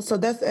 Oh, so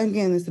that's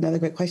another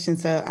great question.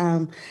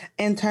 So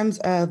in terms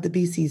of the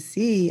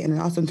BCC and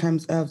also in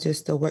terms of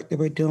just the work that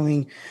we're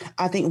doing,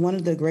 I think one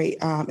of the great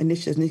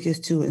initiatives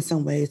too, in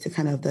some ways, to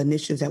kind of the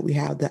initiatives that we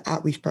have, the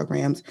outreach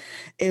programs,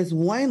 is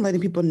one,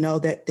 letting people know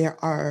that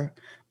there are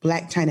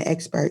Black China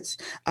experts.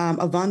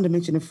 Avanda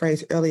mentioned the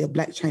phrase earlier,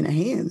 Black China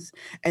hands.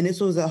 And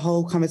this was a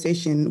whole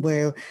conversation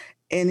where,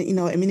 and, in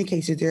many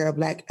cases, there are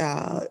Black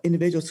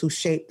individuals who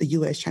shape the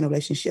U.S.-China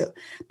relationship.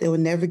 They were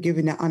never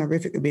given that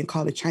honorific of being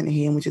called a China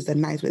hand, which is a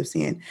nice way of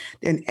saying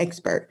they're an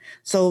expert.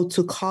 So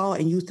to call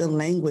and use the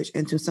language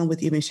and to some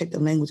with even shape the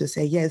language to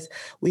say, yes,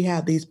 we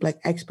have these Black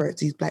experts,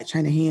 these Black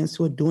China hands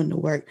who are doing the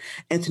work,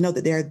 and to know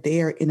that they're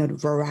there in a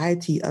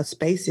variety of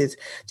spaces.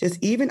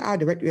 Just even our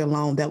directory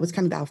alone, that was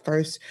kind of our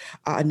first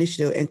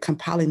initiative in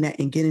compiling that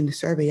and getting the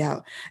survey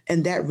out.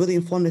 And that really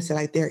informed us that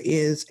like there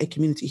is a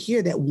community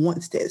here that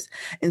wants this.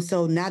 And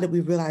so now that we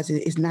realize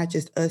that it's not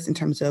just us in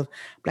terms of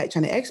Black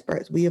China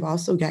experts, we have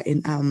also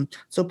gotten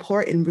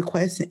support and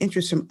requests and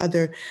interest from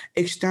other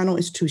external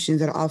institutions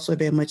that are also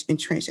very much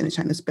entrenched in the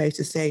China space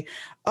to say,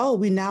 oh,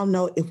 we now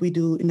know if we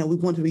do, we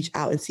want to reach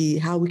out and see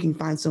how we can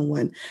find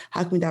someone,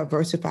 how can we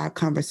diversify our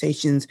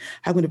conversations,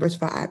 how can we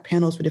diversify our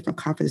panels for different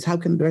conferences, how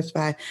can we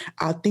diversify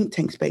our think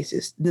tank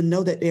spaces, to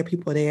know that there are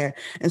people there.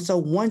 And so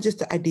one, just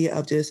the idea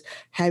of just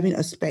having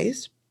a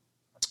space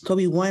So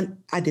we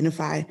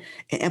identify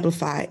and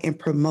amplify and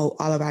promote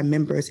all of our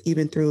members,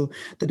 even through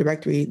the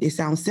directory. It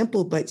sounds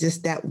simple, but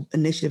just that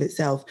initiative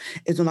itself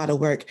is a lot of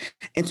work.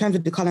 In terms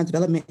of decolonized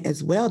development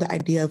as well, the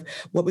idea of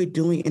what we're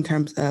doing in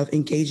terms of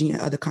engaging in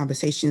other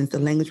conversations, the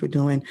language we're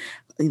doing,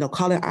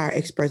 calling our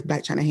experts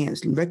Black China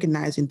hands,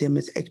 recognizing them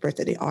as experts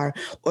that they are,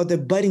 or the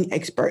budding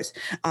experts,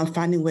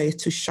 finding ways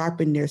to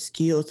sharpen their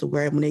skills to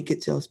where when they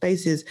get to those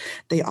spaces,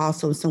 they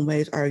also in some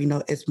ways are,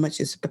 as much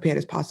as prepared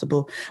as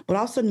possible, but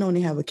also knowing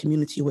they have a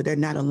community where they're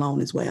not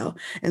alone as well.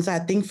 And so I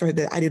think for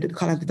the idea of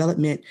decolonized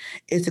development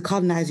is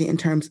decolonizing in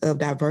terms of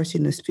diversity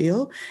in this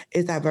field,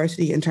 is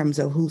diversity in terms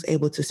of who's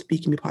able to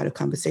speak and be part of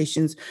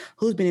conversations,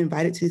 who's been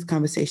invited to these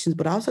conversations,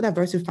 but also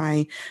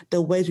diversifying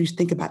the ways we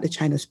think about the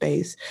China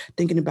space,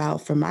 thinking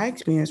about, from my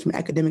experience from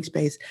academic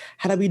space,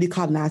 how do we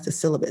decolonize the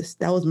syllabus?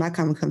 That was my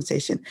common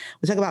conversation.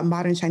 We talk about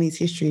modern Chinese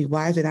history.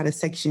 Why is there not a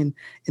section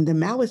in the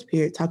Maoist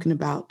period talking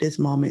about this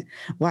moment?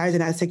 Why is there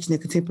not a section in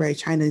contemporary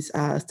China's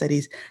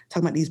studies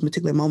talking about these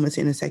particular moments,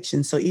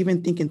 intersections? So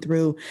even thinking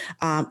through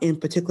in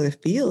particular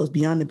fields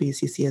beyond the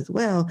BCC as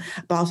well,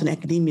 but also in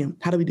academia,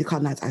 how do we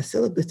decolonize our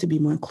syllabus to be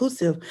more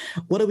inclusive?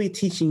 What are we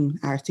teaching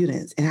our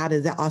students? And how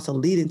does that also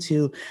lead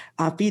into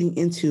feeding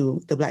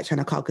into the Black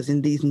China Caucus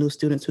and these new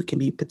students who can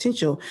be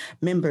potential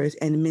members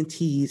and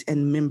mentees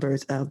and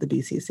members of the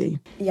BCC?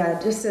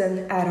 Yeah, just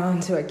to add on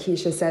to what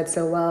Keisha said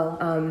so well,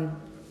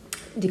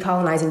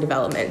 decolonizing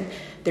development.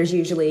 There's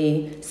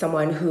usually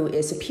someone who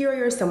is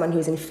superior, someone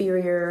who's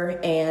inferior,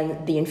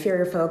 and the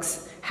inferior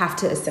folks have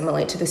to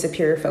assimilate to the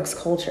superior folks'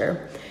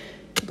 culture.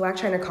 Black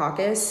China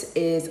Caucus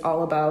is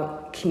all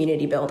about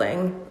community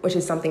building, which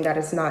is something that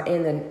is not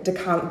in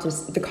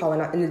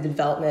the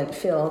development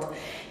field.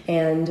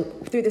 And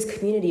through this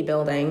community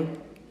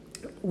building,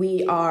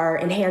 we are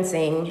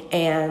enhancing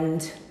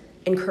and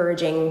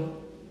encouraging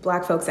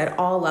Black folks at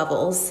all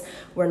levels.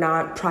 We're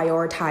not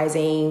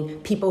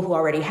prioritizing people who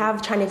already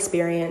have China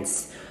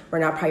experience. We're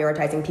not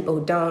prioritizing people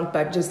who don't,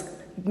 but just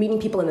meeting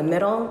people in the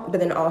middle, but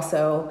then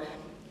also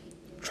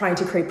trying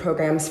to create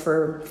programs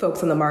for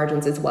folks on the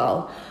margins as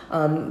well.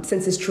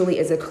 Since this truly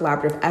is a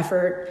collaborative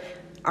effort,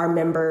 our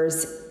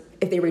members,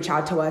 if they reach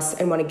out to us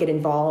and want to get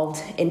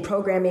involved in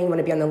programming, want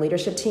to be on the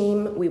leadership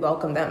team, we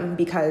welcome them,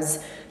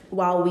 because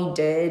while we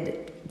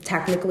did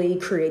technically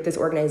create this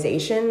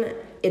organization,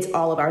 it's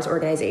all of ours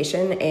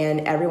organization,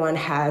 and everyone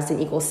has an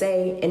equal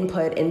say,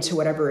 input into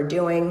whatever we're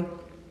doing,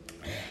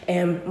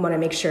 and want to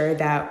make sure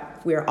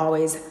that we're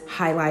always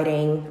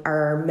highlighting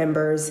our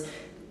members.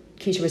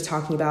 Keisha was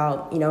talking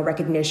about,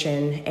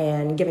 recognition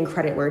and giving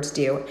credit where it's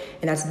due,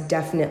 and that's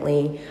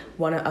definitely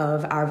one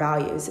of our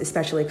values,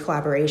 especially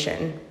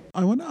collaboration.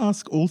 I want to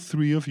ask all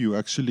three of you,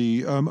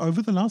 actually.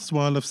 Over the last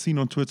while, I've seen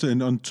on Twitter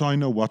and on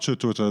China Watcher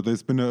Twitter,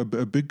 there's been a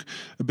big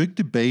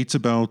debate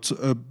about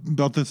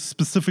the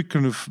specific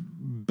kind of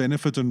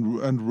benefit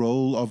and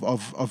role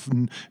of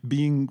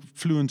being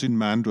fluent in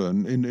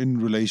Mandarin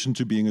in relation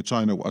to being a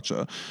China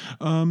Watcher.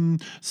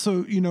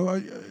 So,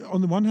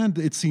 on the one hand,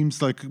 it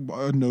seems like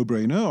a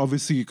no-brainer.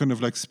 Obviously, kind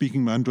of like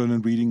speaking Mandarin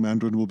and reading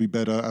Mandarin will be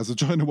better as a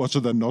China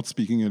Watcher than not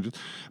speaking it.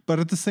 But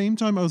at the same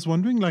time, I was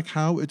wondering like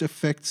how it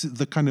affects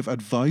the kind of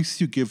advice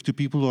you give to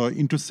people who are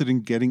interested in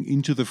getting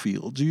into the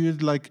field.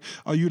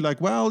 Are you like,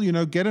 well,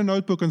 get a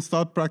notebook and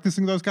start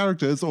practicing those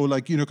characters, or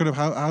like, kind of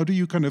how do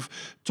you kind of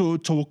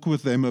talk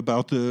with them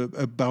about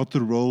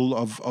the role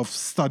of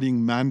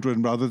studying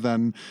Mandarin rather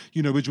than,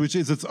 which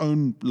is its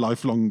own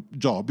lifelong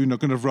job,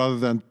 kind of rather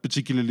than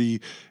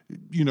particularly,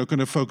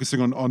 kind of focusing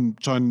on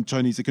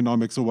Chinese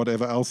economics or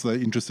whatever else they're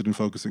interested in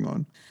focusing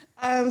on?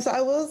 So I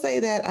will say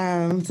that,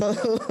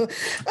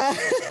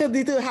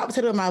 you do a hot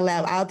potato in my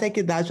lap. I'll take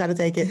it. I'll try to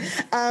take it.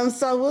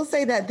 So I will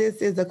say that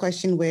this is a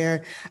question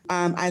where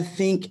I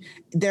think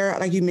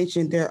like you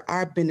mentioned, there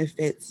are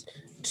benefits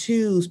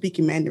to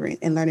speaking Mandarin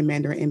and learning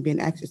Mandarin and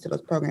being access to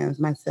those programs.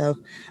 Myself,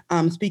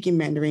 speaking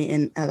Mandarin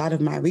in a lot of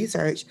my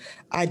research,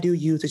 I do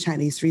use the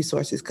Chinese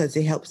resources because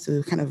it helps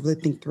to kind of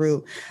think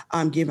through,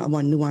 give a more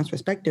nuanced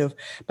perspective.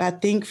 But I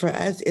think for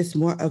us, it's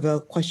more of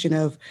a question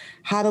of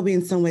how do we,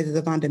 in some ways, as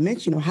Yvonne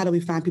mentioned, how do we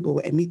find people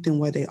and meet them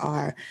where they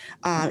are?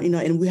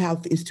 And we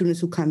have students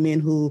who come in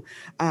who,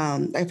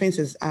 like for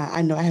instance,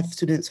 I know I have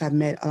students who I've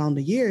met along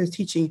the years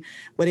teaching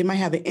where they might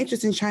have an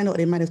interest in China, or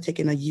they might have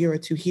taken a year or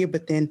two here,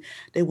 but then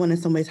they want in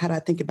some ways, how do I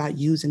think about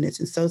using this?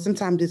 And so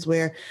sometimes it's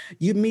where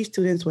you meet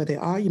students where they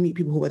are, you meet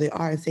people where they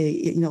are and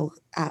say,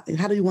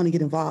 how do you want to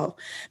get involved?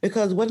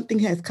 Because one thing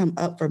has come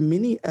up for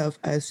many of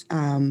us,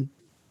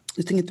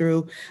 just thinking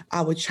through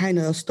our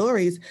China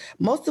stories,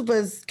 most of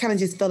us kind of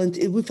just fell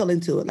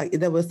into it. Like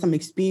there was some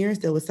experience,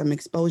 there was some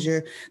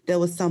exposure, there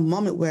was some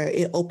moment where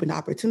it opened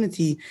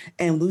opportunity,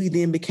 and we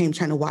then became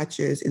China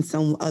Watchers in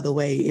some other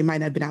way. It might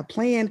not have been our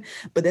plan,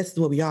 but this is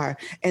what we are.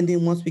 And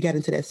then once we got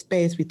into that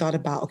space, we thought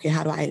about, okay,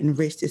 how do I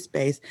enrich this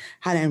space?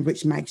 How do I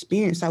enrich my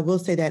experience? So I will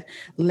say that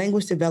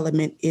language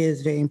development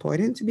is very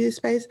important to be a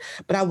space,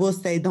 but I will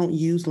say don't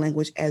use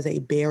language as a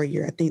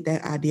barrier. I think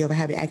that idea of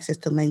having access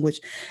to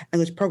language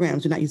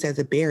programs, do not use things as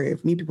a barrier.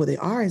 For me, people they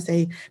are and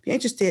say, if you're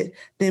interested,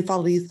 then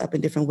follow these up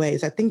in different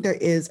ways. I think there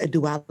is a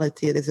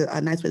duality. There's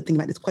a nice way to think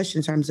about this question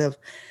in terms of,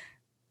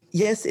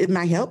 yes, it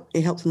might help.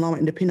 It helps in the long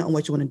run, depending on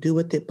what you want to do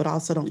with it, but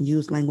also don't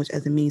use language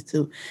as a means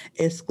to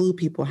exclude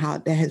people. How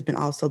that has been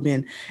also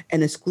been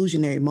an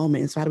exclusionary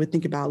moment. And so how do we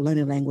think about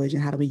learning language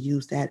and how do we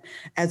use that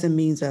as a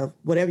means of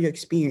whatever your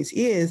experience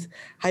is,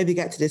 how have you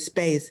got to this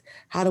space?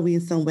 How do we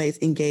in some ways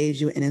engage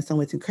you and in some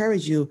ways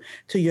encourage you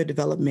to your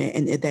development?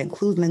 And if that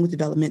includes language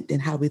development,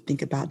 then how do we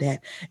think about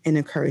that and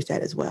encourage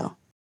that as well?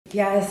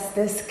 Yes,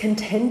 this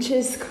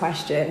contentious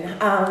question.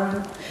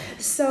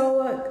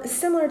 So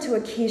similar to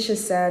what Keisha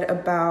said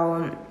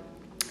about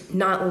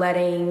not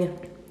letting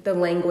the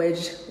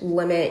language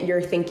limit your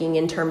thinking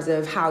in terms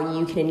of how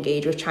you can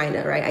engage with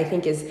China, right? I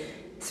think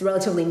it's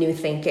relatively new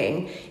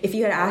thinking. If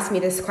you had asked me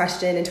this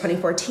question in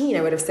 2014,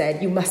 I would have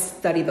said, you must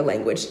study the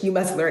language, you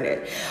must learn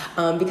it.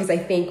 Because I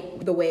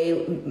think the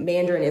way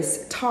Mandarin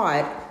is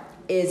taught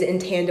is in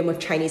tandem with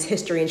Chinese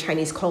history and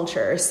Chinese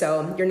culture.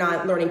 So you're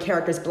not learning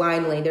characters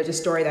blindly. There's a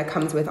story that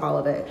comes with all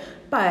of it.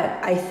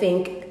 But I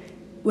think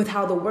with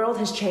how the world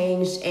has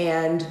changed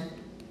and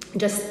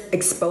just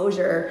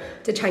exposure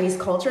to Chinese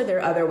culture, there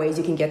are other ways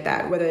you can get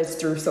that, whether it's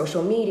through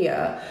social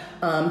media,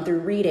 through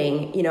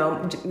reading,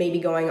 maybe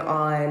going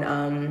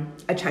on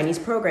a Chinese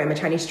program, a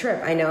Chinese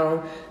trip. I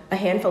know a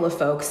handful of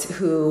folks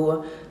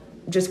who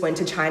just went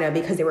to China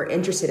because they were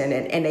interested in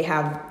it and they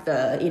have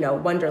the,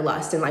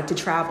 wanderlust and like to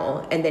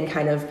travel, and then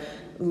kind of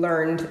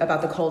learned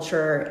about the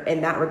culture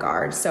in that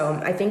regard. So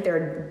I think there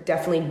are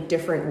definitely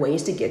different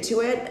ways to get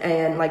to it.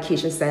 And like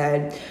Keisha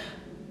said,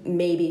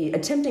 maybe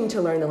attempting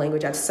to learn the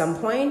language at some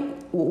point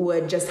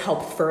would just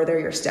help further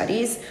your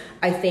studies.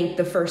 I think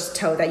the first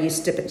toe that you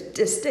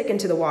stick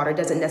into the water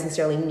doesn't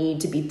necessarily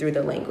need to be through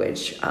the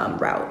language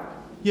route.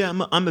 Yeah,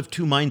 I'm of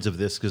two minds of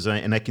this because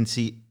I can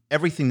see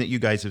everything that you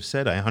guys have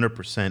said. I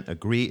 100%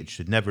 agree. It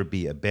should never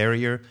be a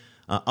barrier.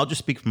 I'll just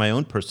speak from my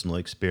own personal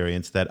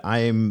experience that I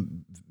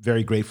am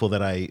very grateful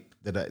that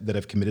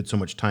I've committed so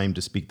much time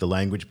to speak the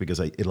language, because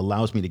it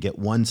allows me to get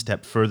one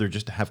step further,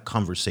 just to have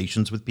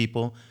conversations with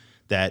people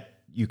that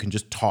you can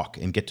just talk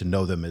and get to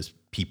know them as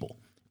people.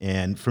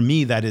 And for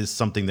me, that is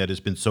something that has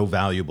been so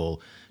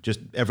valuable. Just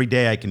every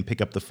day I can pick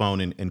up the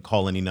phone and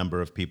call any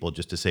number of people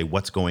just to say,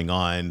 what's going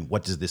on?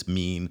 What does this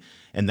mean?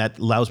 And that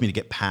allows me to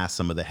get past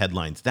some of the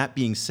headlines. That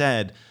being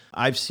said,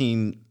 I've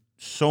seen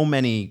so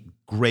many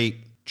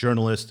great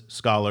journalists,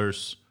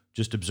 scholars,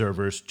 just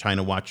observers,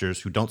 China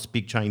watchers who don't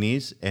speak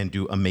Chinese and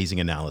do amazing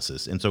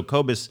analysis. And so,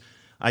 Cobus,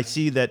 I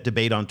see that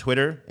debate on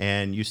Twitter,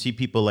 and you see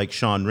people like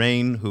Sean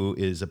Rain, who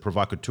is a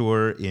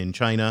provocateur in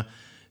China,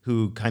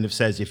 who kind of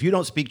says, if you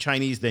don't speak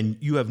Chinese, then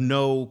you have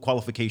no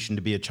qualification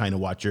to be a China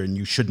watcher and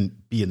you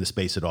shouldn't be in the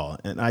space at all.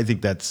 And I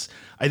think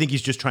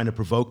he's just trying to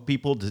provoke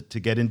people to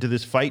get into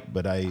this fight.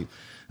 But I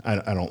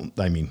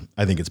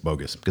think it's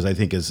bogus, because I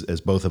think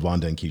as both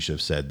Avanda and Keisha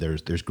have said,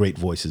 there's great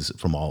voices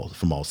from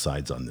all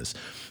sides on this.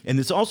 And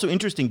it's also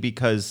interesting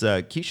because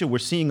Keisha, we're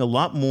seeing a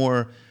lot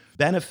more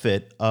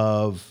benefit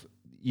of,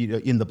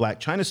 in the Black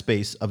China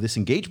space, of this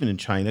engagement in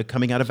China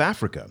coming out of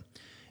Africa.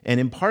 And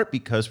in part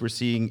because we're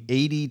seeing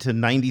 80 to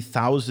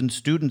 90,000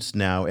 students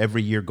now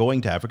every year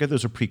going to Africa.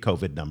 Those are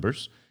pre-COVID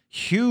numbers.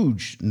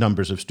 Huge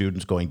numbers of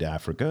students going to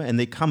Africa. And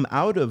they come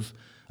out of,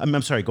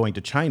 going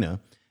to China.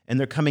 And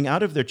they're coming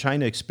out of their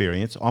China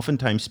experience,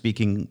 oftentimes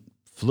speaking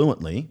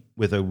fluently,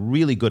 with a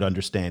really good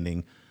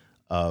understanding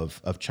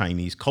of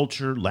Chinese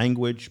culture,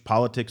 language,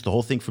 politics, the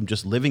whole thing, from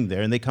just living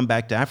there. And they come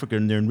back to Africa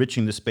and they're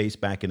enriching the space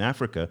back in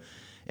Africa.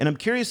 And I'm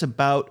curious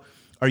about,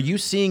 are you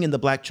seeing in the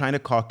Black China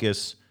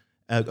Caucus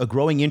a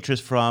growing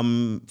interest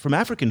from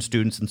African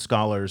students and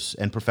scholars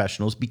and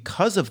professionals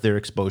because of their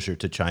exposure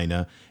to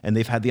China, and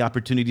they've had the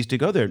opportunities to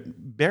go there?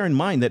 Bear in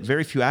mind that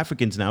very few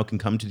Africans now can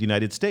come to the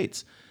United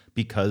States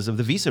because of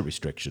the visa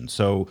restrictions.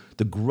 So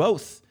the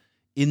growth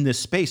in this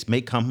space may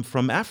come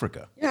from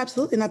Africa. Yeah,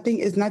 absolutely. And I think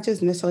it's not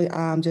just necessarily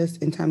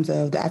just in terms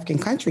of the African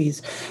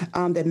countries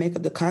that make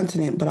up the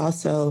continent, but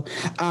also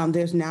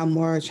there's now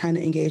more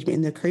China engagement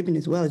in the Caribbean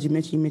as well. As you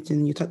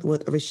mentioned you talked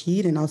with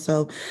Rashid, and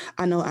also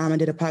I know I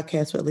did a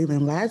podcast with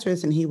Leland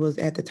Lazarus, and he was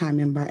at the time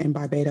in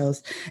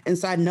Barbados. And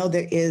so I know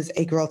there is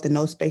a growth in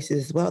those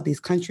spaces as well, these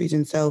countries.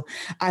 And so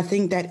I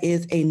think that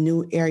is a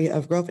new area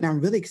of growth, and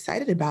I'm really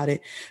excited about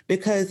it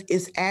because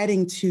it's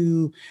adding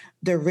to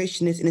the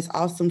richness, and it's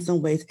also in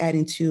some ways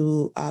adding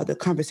to the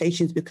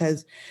conversations,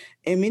 because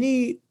in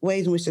many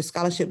ways in which the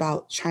scholarship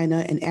about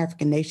China and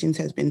African nations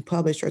has been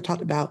published or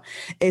talked about,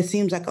 it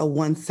seems like a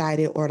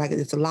one-sided or like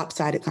it's a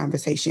lopsided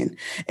conversation.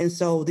 And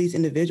so these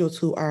individuals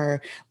who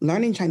are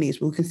learning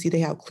Chinese, we can see they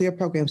have clear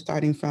programs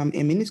starting from,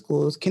 in many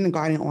schools,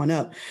 kindergarten on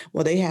up,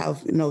 where they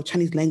have,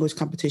 Chinese language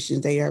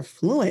competitions, they are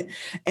fluent.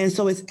 And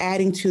so it's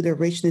adding to the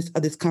richness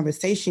of this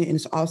conversation, and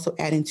it's also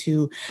adding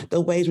to the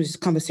ways in which this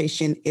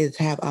conversation is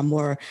to have a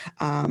more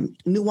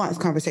nuanced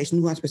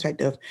conversation, nuanced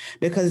perspective,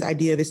 because the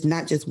idea of it's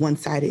not just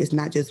one-sided, it's is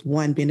not just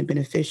one being a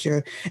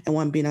beneficiary and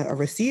one being a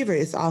receiver.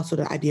 It's also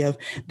the idea of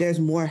there's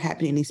more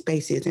happening in these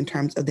spaces in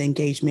terms of the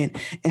engagement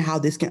and how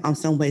this can, in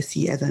some ways,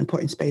 see as an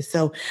important space.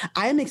 So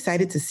I am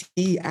excited to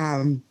see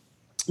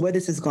where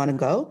this is going to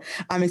go.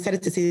 I'm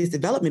excited to see this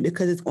development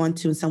because it's going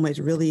to, in some ways,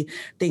 really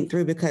think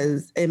through,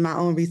 because in my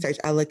own research,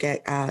 I look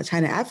at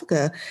China,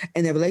 Africa,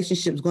 and their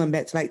relationships going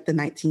back to like the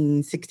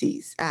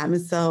 1960s. And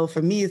so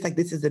for me, it's like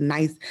this is an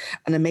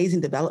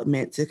amazing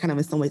development to kind of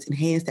in some ways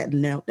enhance that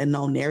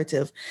known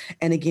narrative.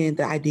 And again,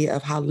 the idea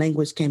of how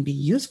language can be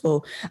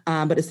useful,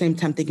 but at the same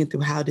time, thinking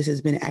through how this has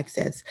been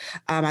accessed.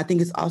 I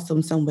think it's also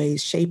in some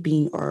ways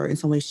shaping or in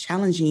some ways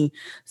challenging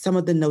some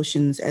of the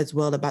notions as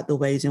well about the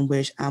ways in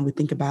which we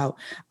think about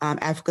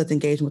Africa's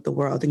engagement with the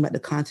world, think about the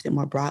continent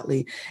more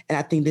broadly. And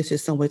I think this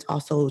is some ways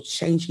also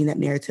changing that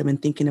narrative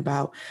and thinking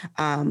about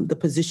the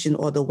position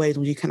or the ways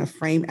in which you kind of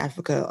frame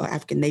Africa or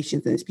African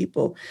nations and its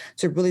people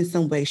to really in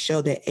some way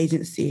show their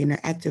agency and their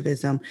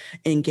activism,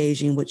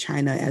 engaging with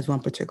China as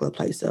one particular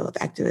place of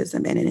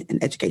activism and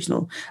an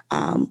educational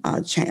and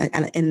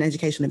an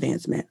educational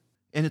advancement.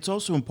 And it's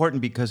also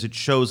important because it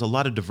shows a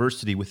lot of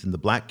diversity within the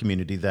Black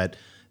community, that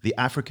the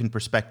African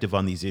perspective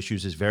on these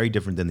issues is very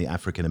different than the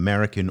African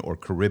American or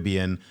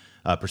Caribbean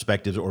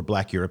perspectives or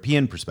Black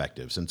European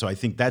perspectives. And so I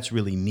think that's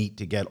really neat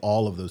to get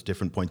all of those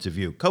different points of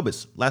view.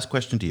 Cobus, last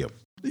question to you.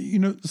 You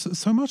know,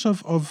 so much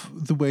of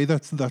the way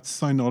that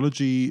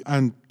Sinology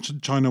and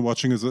China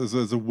watching as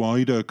a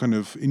wider kind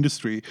of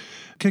industry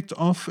kicked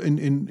off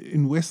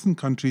in Western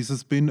countries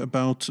has been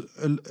about,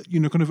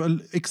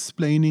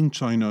 explaining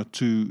China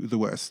to the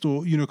West,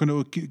 or,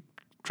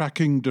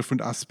 tracking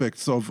different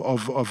aspects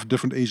of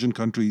different Asian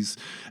countries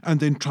and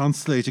then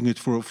translating it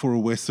for a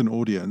Western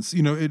audience,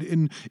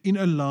 in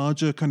a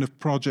larger kind of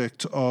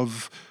project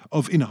of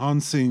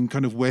enhancing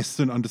kind of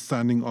Western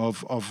understanding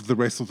of the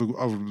rest of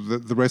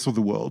the rest of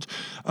the world.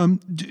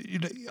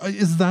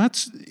 Is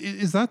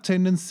that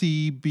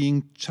tendency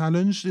being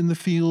challenged in the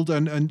field,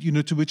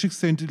 and to which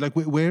extent, like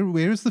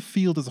where is the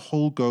field as a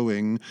whole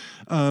going,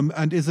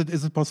 and is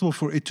it possible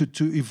for it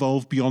to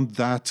evolve beyond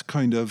that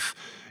kind of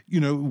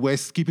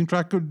West keeping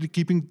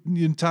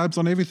tabs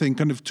on everything,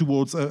 kind of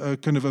towards a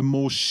kind of a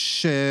more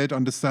shared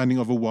understanding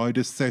of a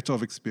wider set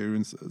of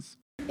experiences?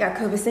 Yeah,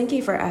 Cobus, thank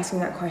you for asking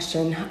that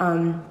question.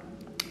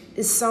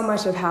 So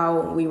much of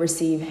how we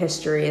receive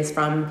history is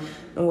from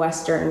a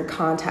Western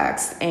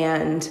context,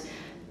 and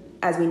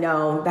as we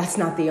know, that's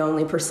not the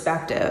only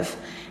perspective.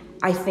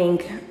 I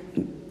think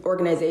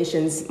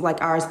organizations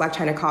like ours, Black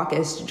China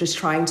Caucus, just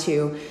trying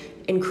to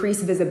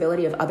increase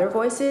visibility of other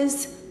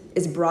voices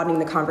is broadening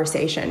the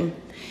conversation.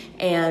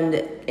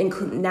 And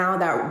now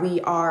that we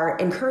are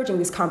encouraging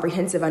this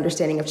comprehensive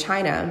understanding of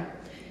China,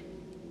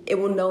 it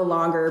will no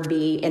longer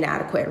be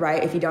inadequate,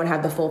 right? If you don't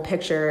have the full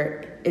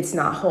picture, it's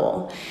not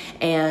whole.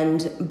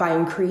 And by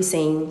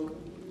increasing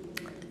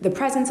the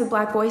presence of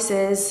Black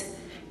voices,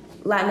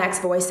 Latinx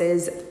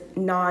voices,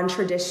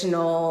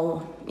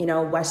 non-traditional,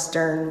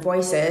 Western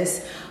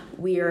voices,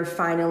 we are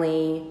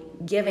finally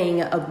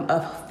giving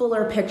a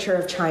fuller picture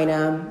of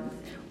China,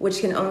 which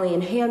can only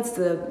enhance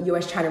the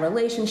U.S.-China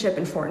relationship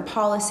and foreign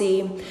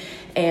policy,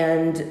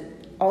 and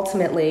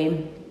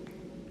ultimately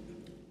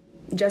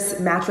just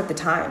match with the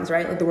times,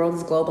 right? Like the world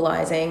is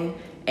globalizing,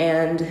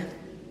 and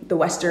the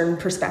Western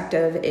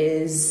perspective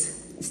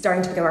is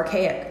starting to become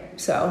archaic.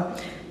 So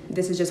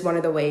this is just one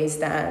of the ways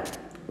that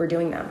we're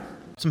doing that.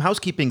 Some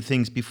housekeeping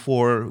things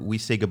before we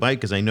say goodbye,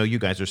 because I know you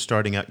guys are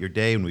starting out your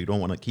day and we don't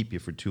want to keep you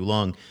for too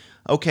long.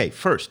 Okay,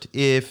 first,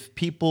 if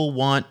people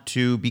want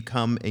to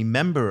become a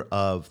member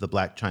of the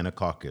Black China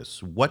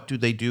Caucus, what do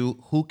they do?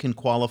 Who can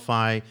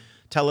qualify?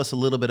 Tell us a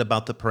little bit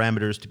about the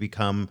parameters to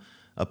become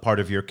a part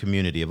of your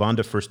community.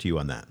 Yvonne, first to you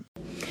on that.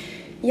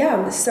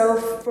 Yeah, so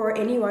for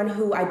anyone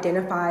who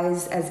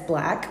identifies as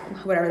Black,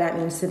 whatever that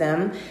means to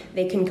them,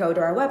 they can go to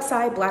our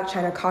website,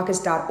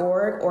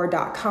 blackchinacaucus.org or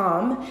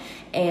 .com,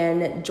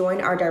 and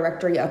join our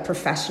directory of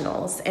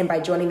professionals. And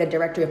by joining the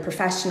directory of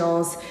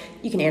professionals,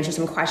 you can answer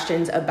some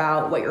questions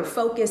about what your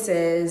focus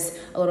is,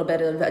 a little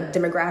bit of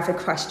demographic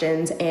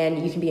questions,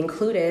 and you can be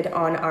included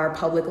on our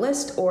public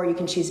list, or you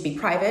can choose to be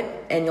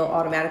private, and you'll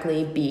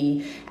automatically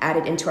be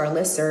added into our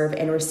listserv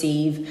and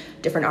receive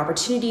different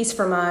opportunities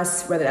from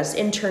us, whether that's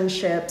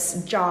internships,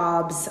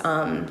 jobs,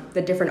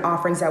 the different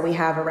offerings that we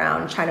have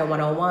around China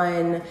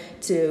 101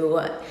 to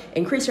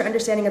increase your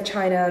understanding of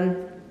China,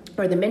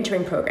 or the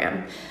mentoring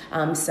program.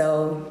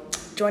 So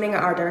joining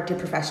our directory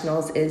of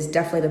professionals is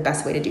definitely the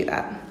best way to do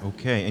that.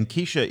 Okay. And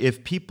Keisha,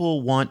 if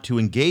people want to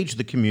engage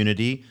the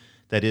community,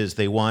 that is,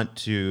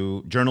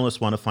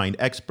 journalists want to find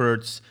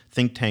experts,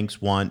 think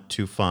tanks want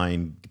to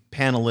find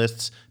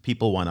panelists,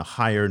 people want to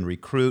hire and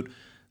recruit,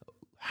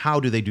 how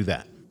do they do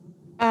that?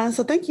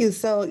 So thank you.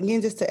 So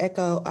again, just to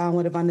echo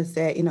what Avanda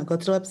said, go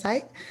to the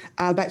website,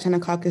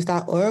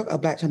 blackchinacaucus.org or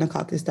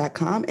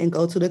blackchinacaucus.com, and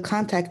go to the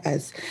contact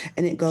us,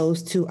 and it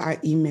goes to our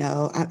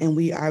email. And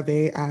we are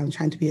very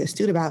trying to be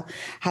astute about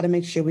how to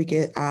make sure we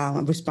get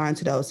respond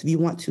to those. If you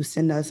want to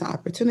send us an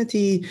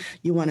opportunity,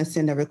 you want to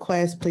send a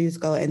request, please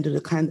go and do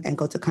and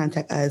go to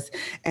contact us,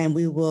 and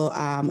we will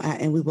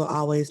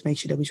always make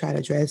sure that we try to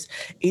address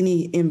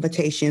any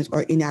invitations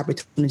or any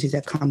opportunities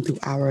that come through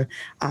our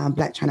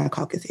Black China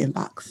Caucus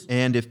inbox.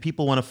 And if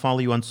people want to follow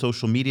you on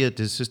social media,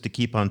 just to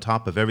keep on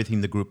top of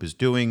everything the group is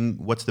doing,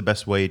 what's the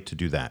best way to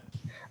do that?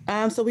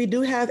 So we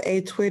do have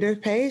a Twitter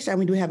page, and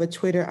we do have a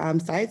Twitter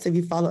site. So if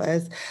you follow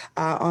us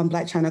on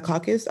Black China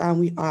Caucus,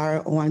 we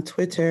are on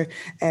Twitter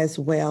as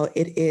well.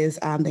 It is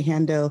the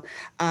handle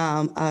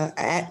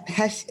at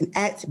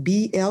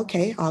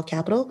BLK, all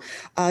capital,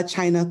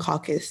 China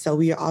Caucus. So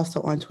we are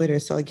also on Twitter.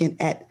 So again,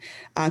 at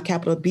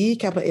capital B,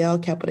 capital L,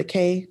 capital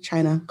K,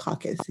 China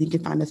Caucus. You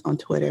can find us on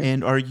Twitter.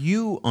 And are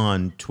you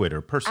on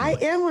Twitter personally? I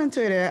am on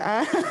Twitter.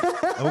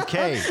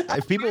 Okay.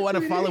 If people want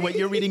to follow what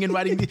you're reading and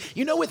writing,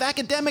 with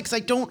academics, I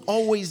don't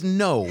always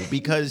know,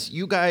 because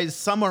you guys,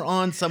 some are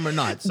on, some are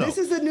not. So this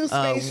is a new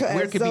space for us.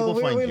 Where can people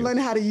find you? We're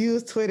learning how to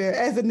use Twitter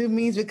as a new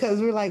means, because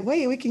we're like,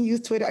 wait, we can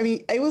use Twitter. I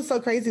mean, it was so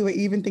crazy. We're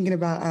even thinking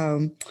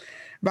about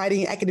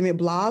writing academic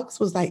blogs.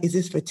 Was like, is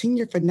this for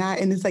tenure, for not?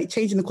 And it's like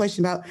changing the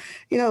question about,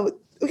 we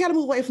got to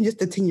move away from just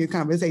the tenure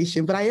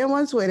conversation. But I am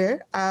on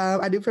Twitter.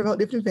 I do promote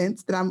different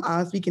events that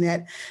I'm speaking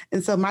at.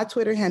 And so my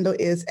Twitter handle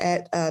is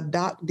at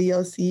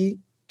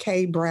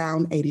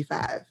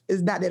DocDLCKBrown85.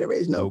 It's not that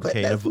original, but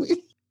that's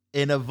me.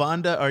 And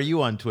Avanda, are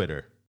you on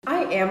Twitter?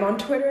 I am on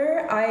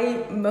Twitter.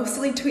 I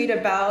mostly tweet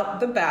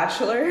about The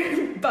Bachelor,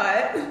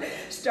 but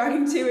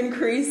starting to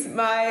increase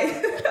my...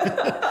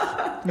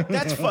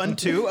 That's fun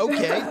too,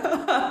 okay.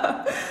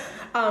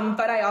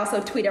 But I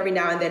also tweet every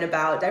now and then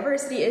about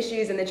diversity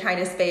issues in the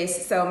China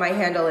space. So my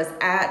handle is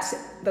at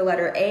the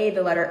letter A,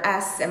 the letter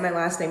S, and my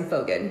last name,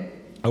 Fogan.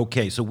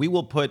 Okay, so we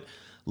will put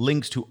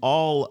links to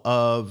all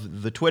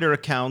of the Twitter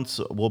accounts.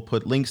 We'll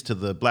put links to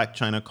the Black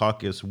China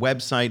Caucus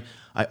website.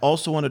 I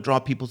also want to draw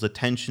people's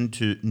attention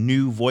to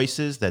New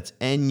Voices. That's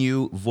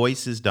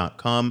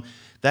nuvoices.com.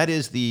 That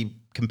is the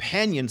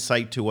companion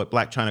site to what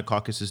Black China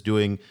Caucus is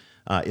doing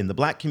in the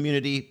Black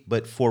community,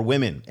 but for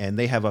women. And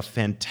they have a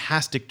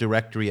fantastic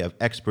directory of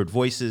expert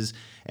voices,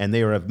 and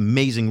they are an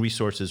amazing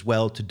resource as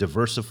well to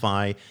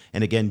diversify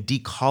and, again,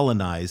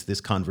 decolonize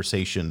this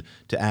conversation,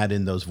 to add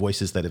in those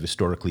voices that have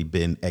historically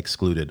been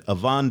excluded.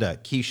 Avanda,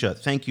 Keisha,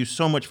 thank you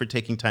so much for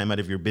taking time out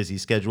of your busy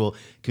schedule.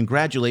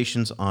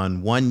 Congratulations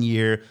on 1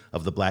 year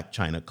of the Black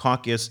China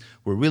Caucus.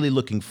 We're really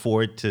looking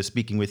forward to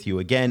speaking with you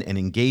again and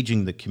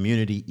engaging the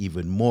community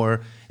even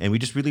more. And we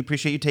just really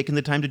appreciate you taking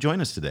the time to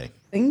join us today.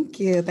 Thank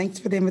you. Thanks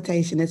for the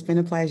invitation. It's been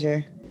a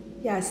pleasure.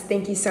 Yes,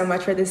 thank you so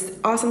much for this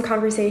awesome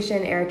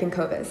conversation, Eric and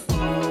Cobus.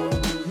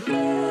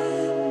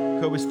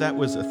 Cobus, that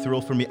was a thrill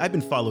for me. I've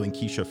been following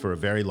Keisha for a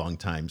very long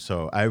time,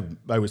 so I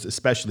was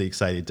especially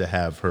excited to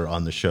have her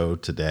on the show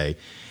today.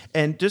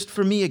 And just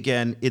for me,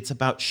 again, it's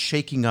about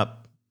shaking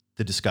up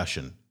the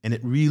discussion, and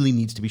it really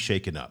needs to be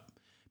shaken up,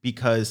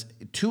 because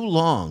too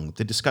long,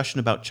 the discussion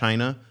about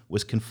China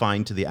was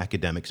confined to the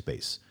academic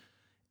space.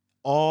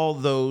 All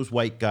those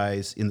white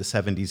guys in the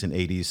 70s and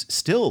 80s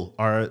still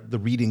are the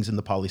readings in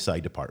the poli-sci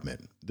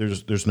department.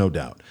 There's no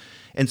doubt.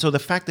 And so the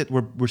fact that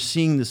we're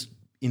seeing this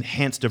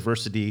enhanced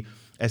diversity,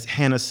 as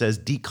Hannah says,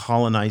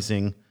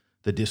 decolonizing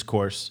the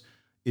discourse,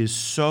 is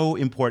so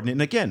important.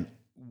 And again,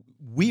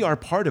 we are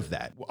part of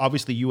that.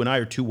 Obviously, you and I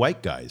are two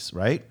white guys,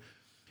 right?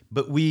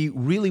 But we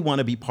really want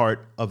to be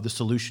part of the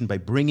solution by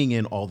bringing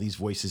in all these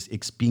voices,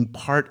 being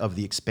part of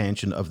the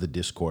expansion of the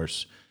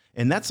discourse.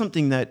 And that's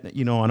something that,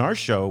 on our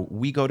show,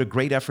 we go to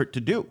great effort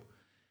to do.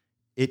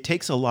 It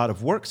takes a lot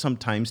of work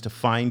sometimes to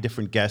find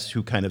different guests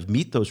who kind of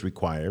meet those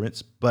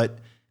requirements, but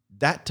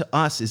that to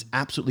us is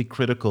absolutely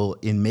critical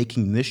in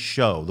making this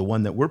show, the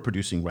one that we're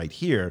producing right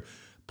here,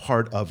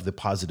 part of the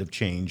positive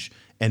change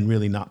and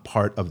really not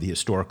part of the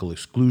historical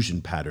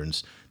exclusion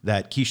patterns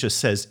that Keisha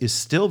says is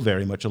still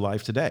very much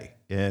alive today.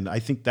 And I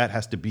think that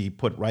has to be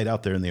put right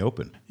out there in the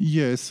open.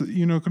 Yes,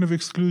 kind of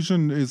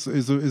exclusion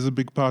is a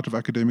big part of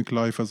academic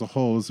life as a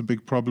whole. It's a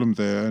big problem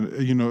there,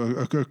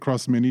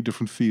 across many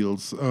different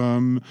fields.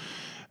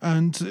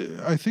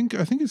 And I think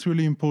it's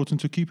really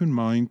important to keep in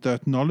mind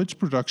that knowledge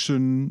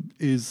production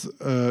is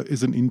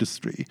an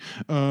industry,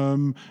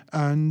 and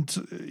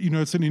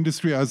it's an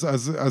industry as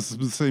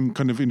the same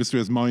kind of industry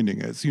as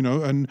mining is,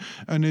 and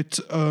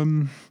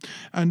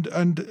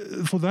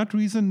for that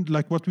reason,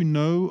 like what we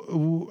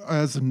know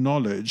as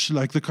knowledge,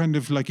 like the kind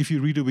of like if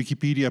you read a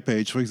Wikipedia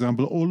page, for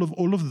example,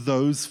 all of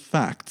those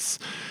facts,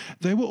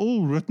 they were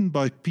all written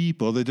by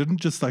people. They didn't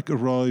just like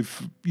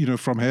arrive,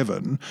 from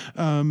heaven,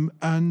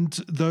 and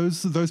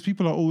those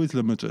people are always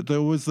limited. They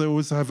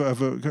always have a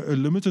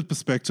limited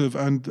perspective,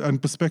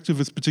 and perspective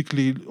is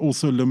particularly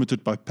also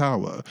limited by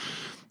power.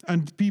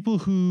 And people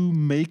who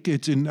make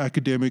it in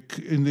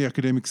the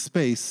academic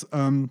space,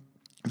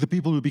 the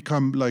people who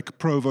become like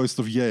provost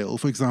of Yale,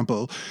 for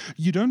example,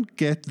 you don't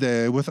get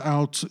there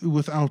without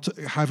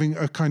having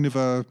a kind of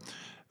a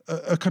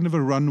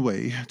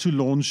runway to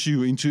launch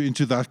you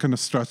into that kind of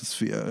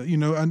stratosphere, you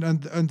know, and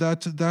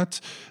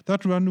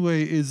that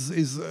runway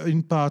is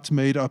in part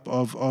made up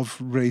of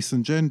race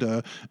and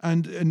gender,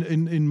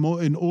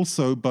 and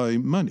also by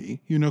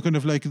money, you know, kind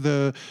of like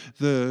the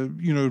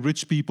you know,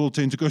 rich people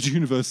tend to go to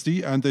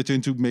university, and they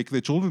tend to make their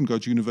children go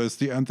to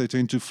university, and they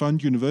tend to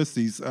fund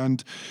universities,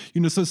 and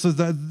you know, so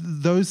that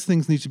those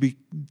things need to be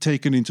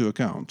taken into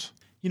account.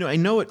 You know, I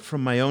know it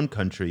from my own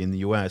country in the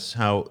U.S.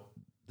 how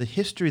the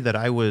history that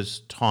I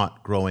was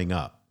taught growing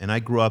up, and I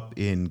grew up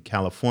in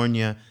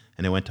California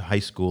and I went to high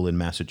school in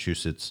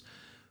Massachusetts,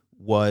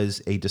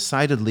 was a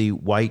decidedly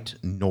white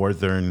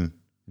northern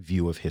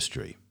view of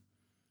history.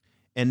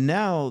 And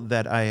now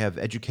that I have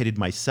educated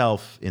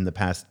myself in the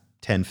past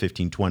 10,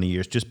 15, 20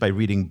 years, just by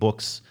reading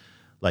books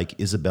like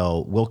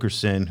Isabel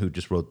Wilkerson, who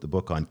just wrote the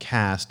book on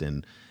caste,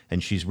 and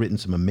she's written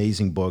some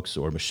amazing books,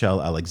 or Michelle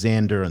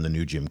Alexander on the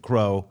new Jim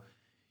Crow,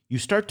 you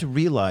start to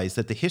realize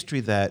that the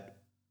history that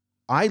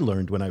I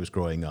learned when I was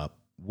growing up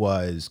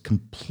was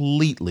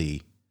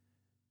completely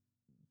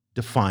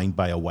defined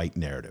by a white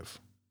narrative,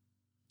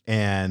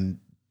 and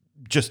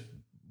just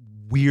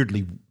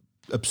weirdly,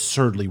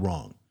 absurdly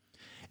wrong.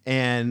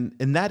 And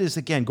that is,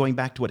 again, going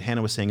back to what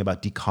Hannah was saying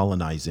about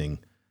decolonizing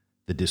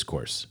the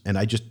discourse. And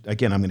I'm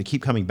going to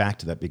keep coming back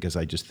to that because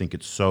I just think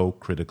it's so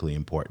critically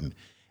important.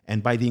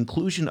 And by the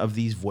inclusion of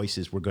these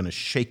voices, we're going to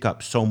shake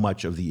up so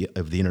much of the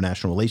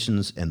international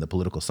relations and the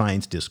political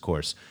science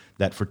discourse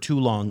that for too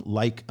long,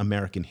 like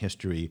American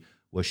history,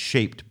 was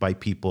shaped by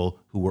people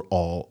who were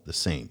all the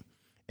same.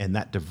 And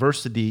that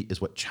diversity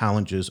is what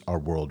challenges our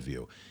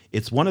worldview.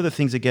 It's one of the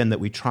things, again, that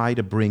we try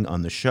to bring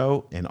on the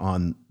show and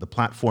on the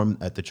platform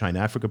at the China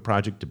Africa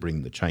Project, to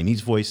bring the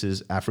Chinese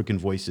voices, African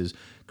voices,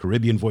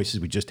 Caribbean voices.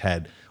 We just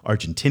had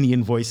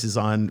Argentinian voices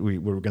on. We're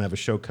going to have a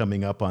show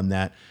coming up on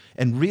that.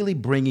 And really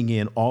bringing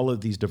in all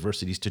of these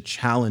diversities to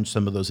challenge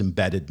some of those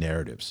embedded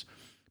narratives.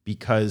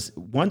 Because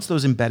once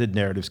those embedded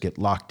narratives get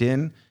locked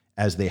in,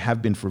 as they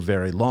have been for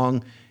very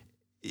long,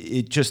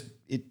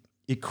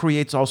 it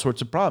creates all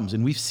sorts of problems.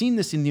 And we've seen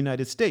this in the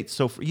United States.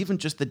 So for even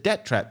just the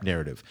debt trap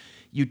narrative,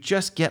 you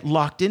just get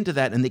locked into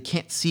that and they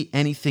can't see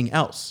anything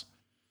else.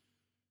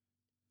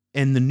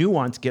 And the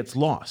nuance gets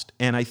lost.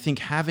 And I think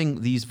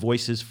having these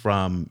voices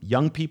from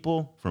young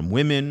people, from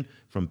women,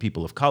 from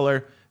people of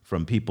color,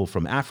 from people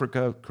from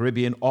Africa,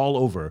 Caribbean, all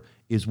over,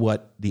 is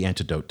what the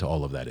antidote to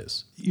all of that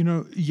is. You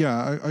know,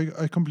 yeah,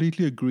 I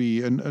completely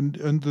agree, and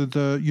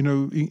the you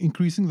know,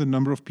 increasing the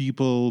number of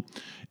people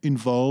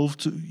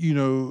involved, you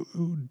know,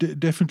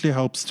 definitely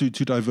helps to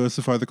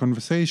diversify the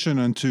conversation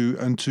and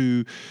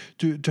to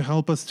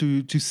help us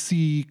to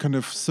see kind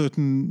of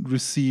certain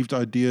received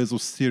ideas or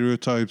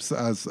stereotypes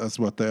as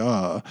what they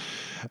are.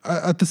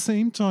 At the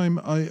same time,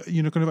 I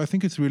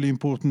think it's really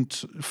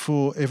important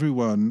for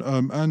everyone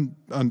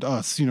and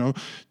us, you know,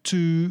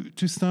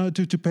 to start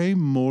to pay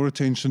more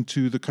attention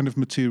to the kind of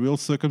material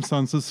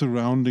circumstances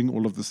surrounding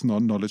all of this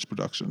knowledge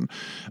production.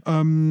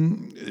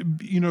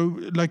 You know,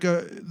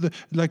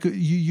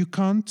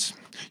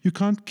 you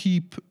can't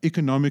keep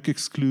economic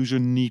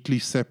exclusion neatly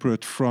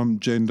separate from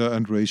gender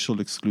and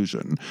racial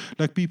exclusion.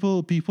 Like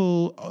people,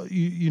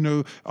 you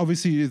know,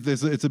 obviously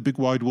it's a big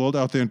wide world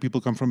out there, and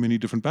people come from many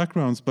different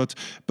backgrounds. But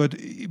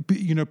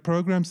you know,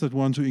 programs that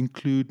want to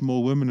include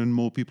more women and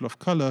more people of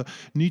color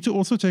need to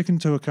also take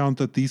into account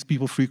that these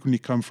people frequently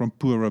come from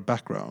poorer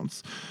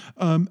backgrounds,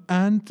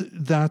 and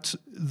that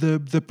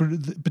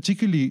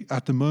particularly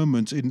at the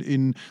moment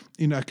in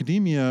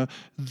academia,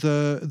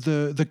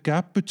 the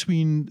gap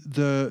between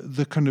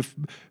the kind of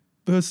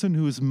person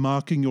who is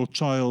marking your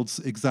child's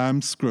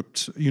exam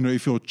script, you know,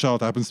 if your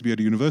child happens to be at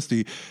a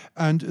university,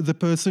 and the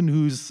person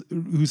who's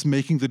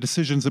making the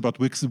decisions about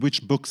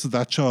which books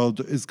that child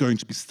is going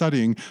to be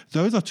studying,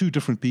 those are two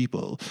different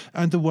people.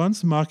 And the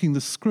ones marking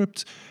the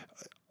script,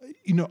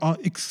 you know, are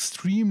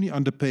extremely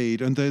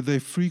underpaid, and they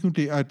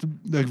frequently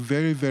they're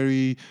very,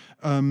 very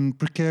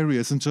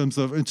precarious in terms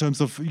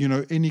of you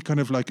know, any kind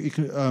of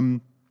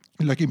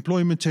like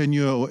employment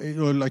tenure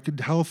or like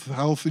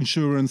health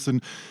insurance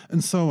and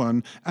so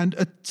on. And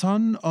a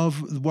ton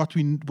of what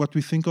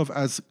we think of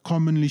as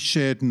commonly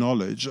shared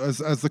knowledge, as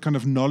the kind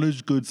of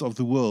knowledge goods of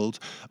the world,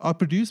 are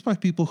produced by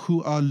people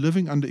who are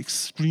living under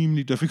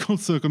extremely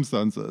difficult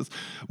circumstances,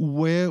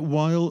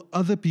 while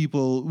other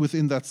people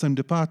within that same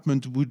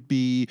department would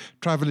be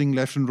traveling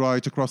left and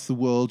right across the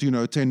world, you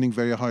know, attending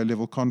very high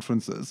level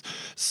conferences.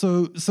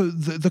 So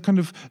the kind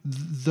of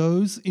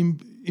those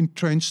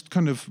entrenched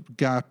kind of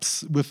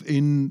gaps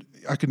within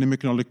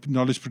academic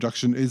knowledge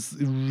production is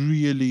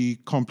really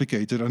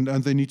complicated, and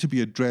they need to be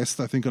addressed,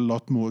 I think, a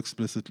lot more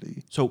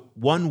explicitly. So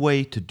one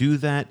way to do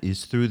that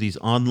is through these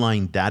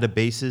online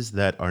databases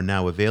that are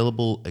now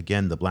available.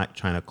 Again, the Black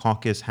China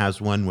Caucus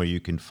has one where you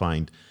can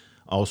find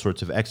all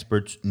sorts of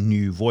experts.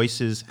 New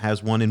Voices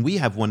has one, and we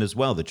have one as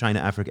well, the China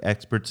Africa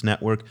Experts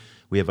Network.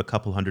 We have a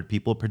couple hundred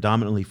people,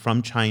 predominantly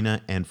from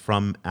China and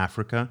from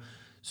Africa.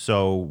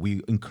 So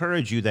we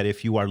encourage you that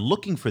if you are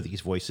looking for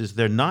these voices,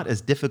 they're not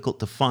as difficult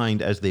to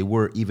find as they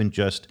were even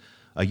just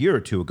a year or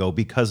two ago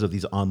because of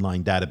these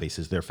online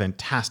databases. They're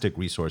fantastic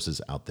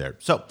resources out there.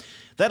 So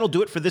that'll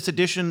do it for this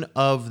edition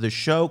of the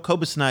show.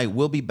 Cobus and I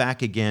will be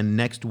back again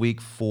next week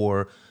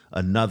for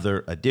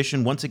another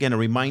edition. Once again, a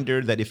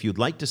reminder that if you'd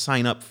like to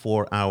sign up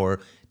for our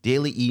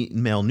daily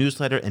email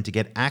newsletter and to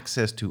get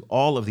access to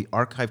all of the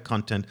archive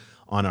content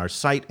on our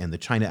site and the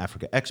China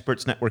Africa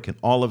Experts Network and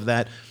all of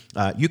that,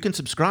 you can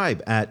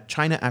subscribe at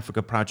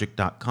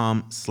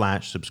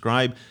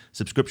chinaafricaproject.com/subscribe.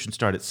 Subscriptions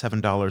start at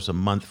 $7 a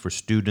month for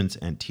students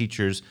and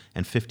teachers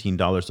and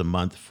 $15 a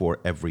month for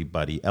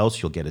everybody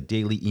else. You'll get a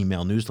daily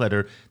email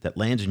newsletter that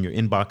lands in your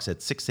inbox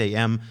at 6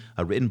 a.m.,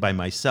 written by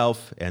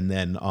myself, and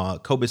then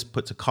Cobus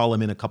puts a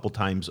column in a couple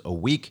times a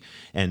week.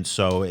 And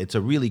so it's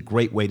a really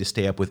great way to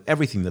stay up with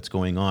everything that's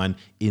going on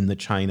in the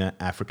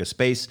China-Africa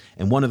space.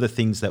 And one of the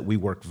things that we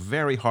work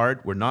very hard,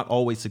 we're not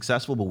always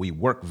successful, but we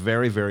work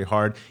very, very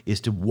hard,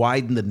 is to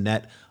widen the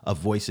net of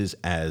voices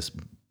as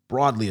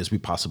broadly as we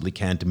possibly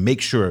can to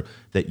make sure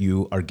that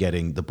you are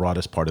getting the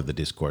broadest part of the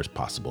discourse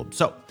possible.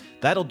 So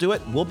that'll do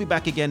it. We'll be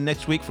back again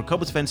next week. For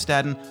Cobus Van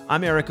Staden,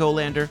 I'm Eric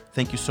Olander.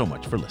 Thank you so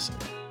much for listening.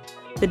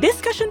 The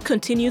discussion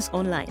continues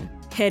online.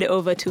 Head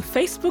over to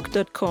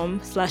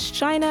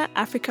facebook.com/China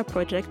Africa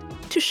Project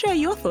to share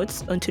your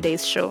thoughts on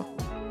today's show.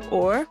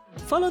 Or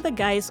follow the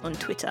guys on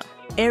Twitter.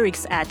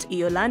 Eric's at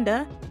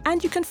Eolanda,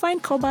 and you can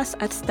find Cobus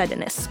at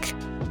Stadenesque.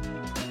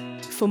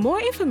 For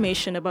more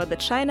information about the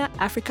China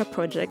Africa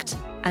Project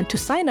and to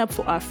sign up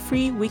for our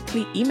free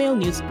weekly email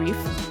news brief,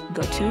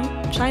 go to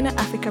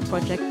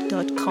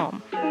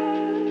chinaafricaproject.com.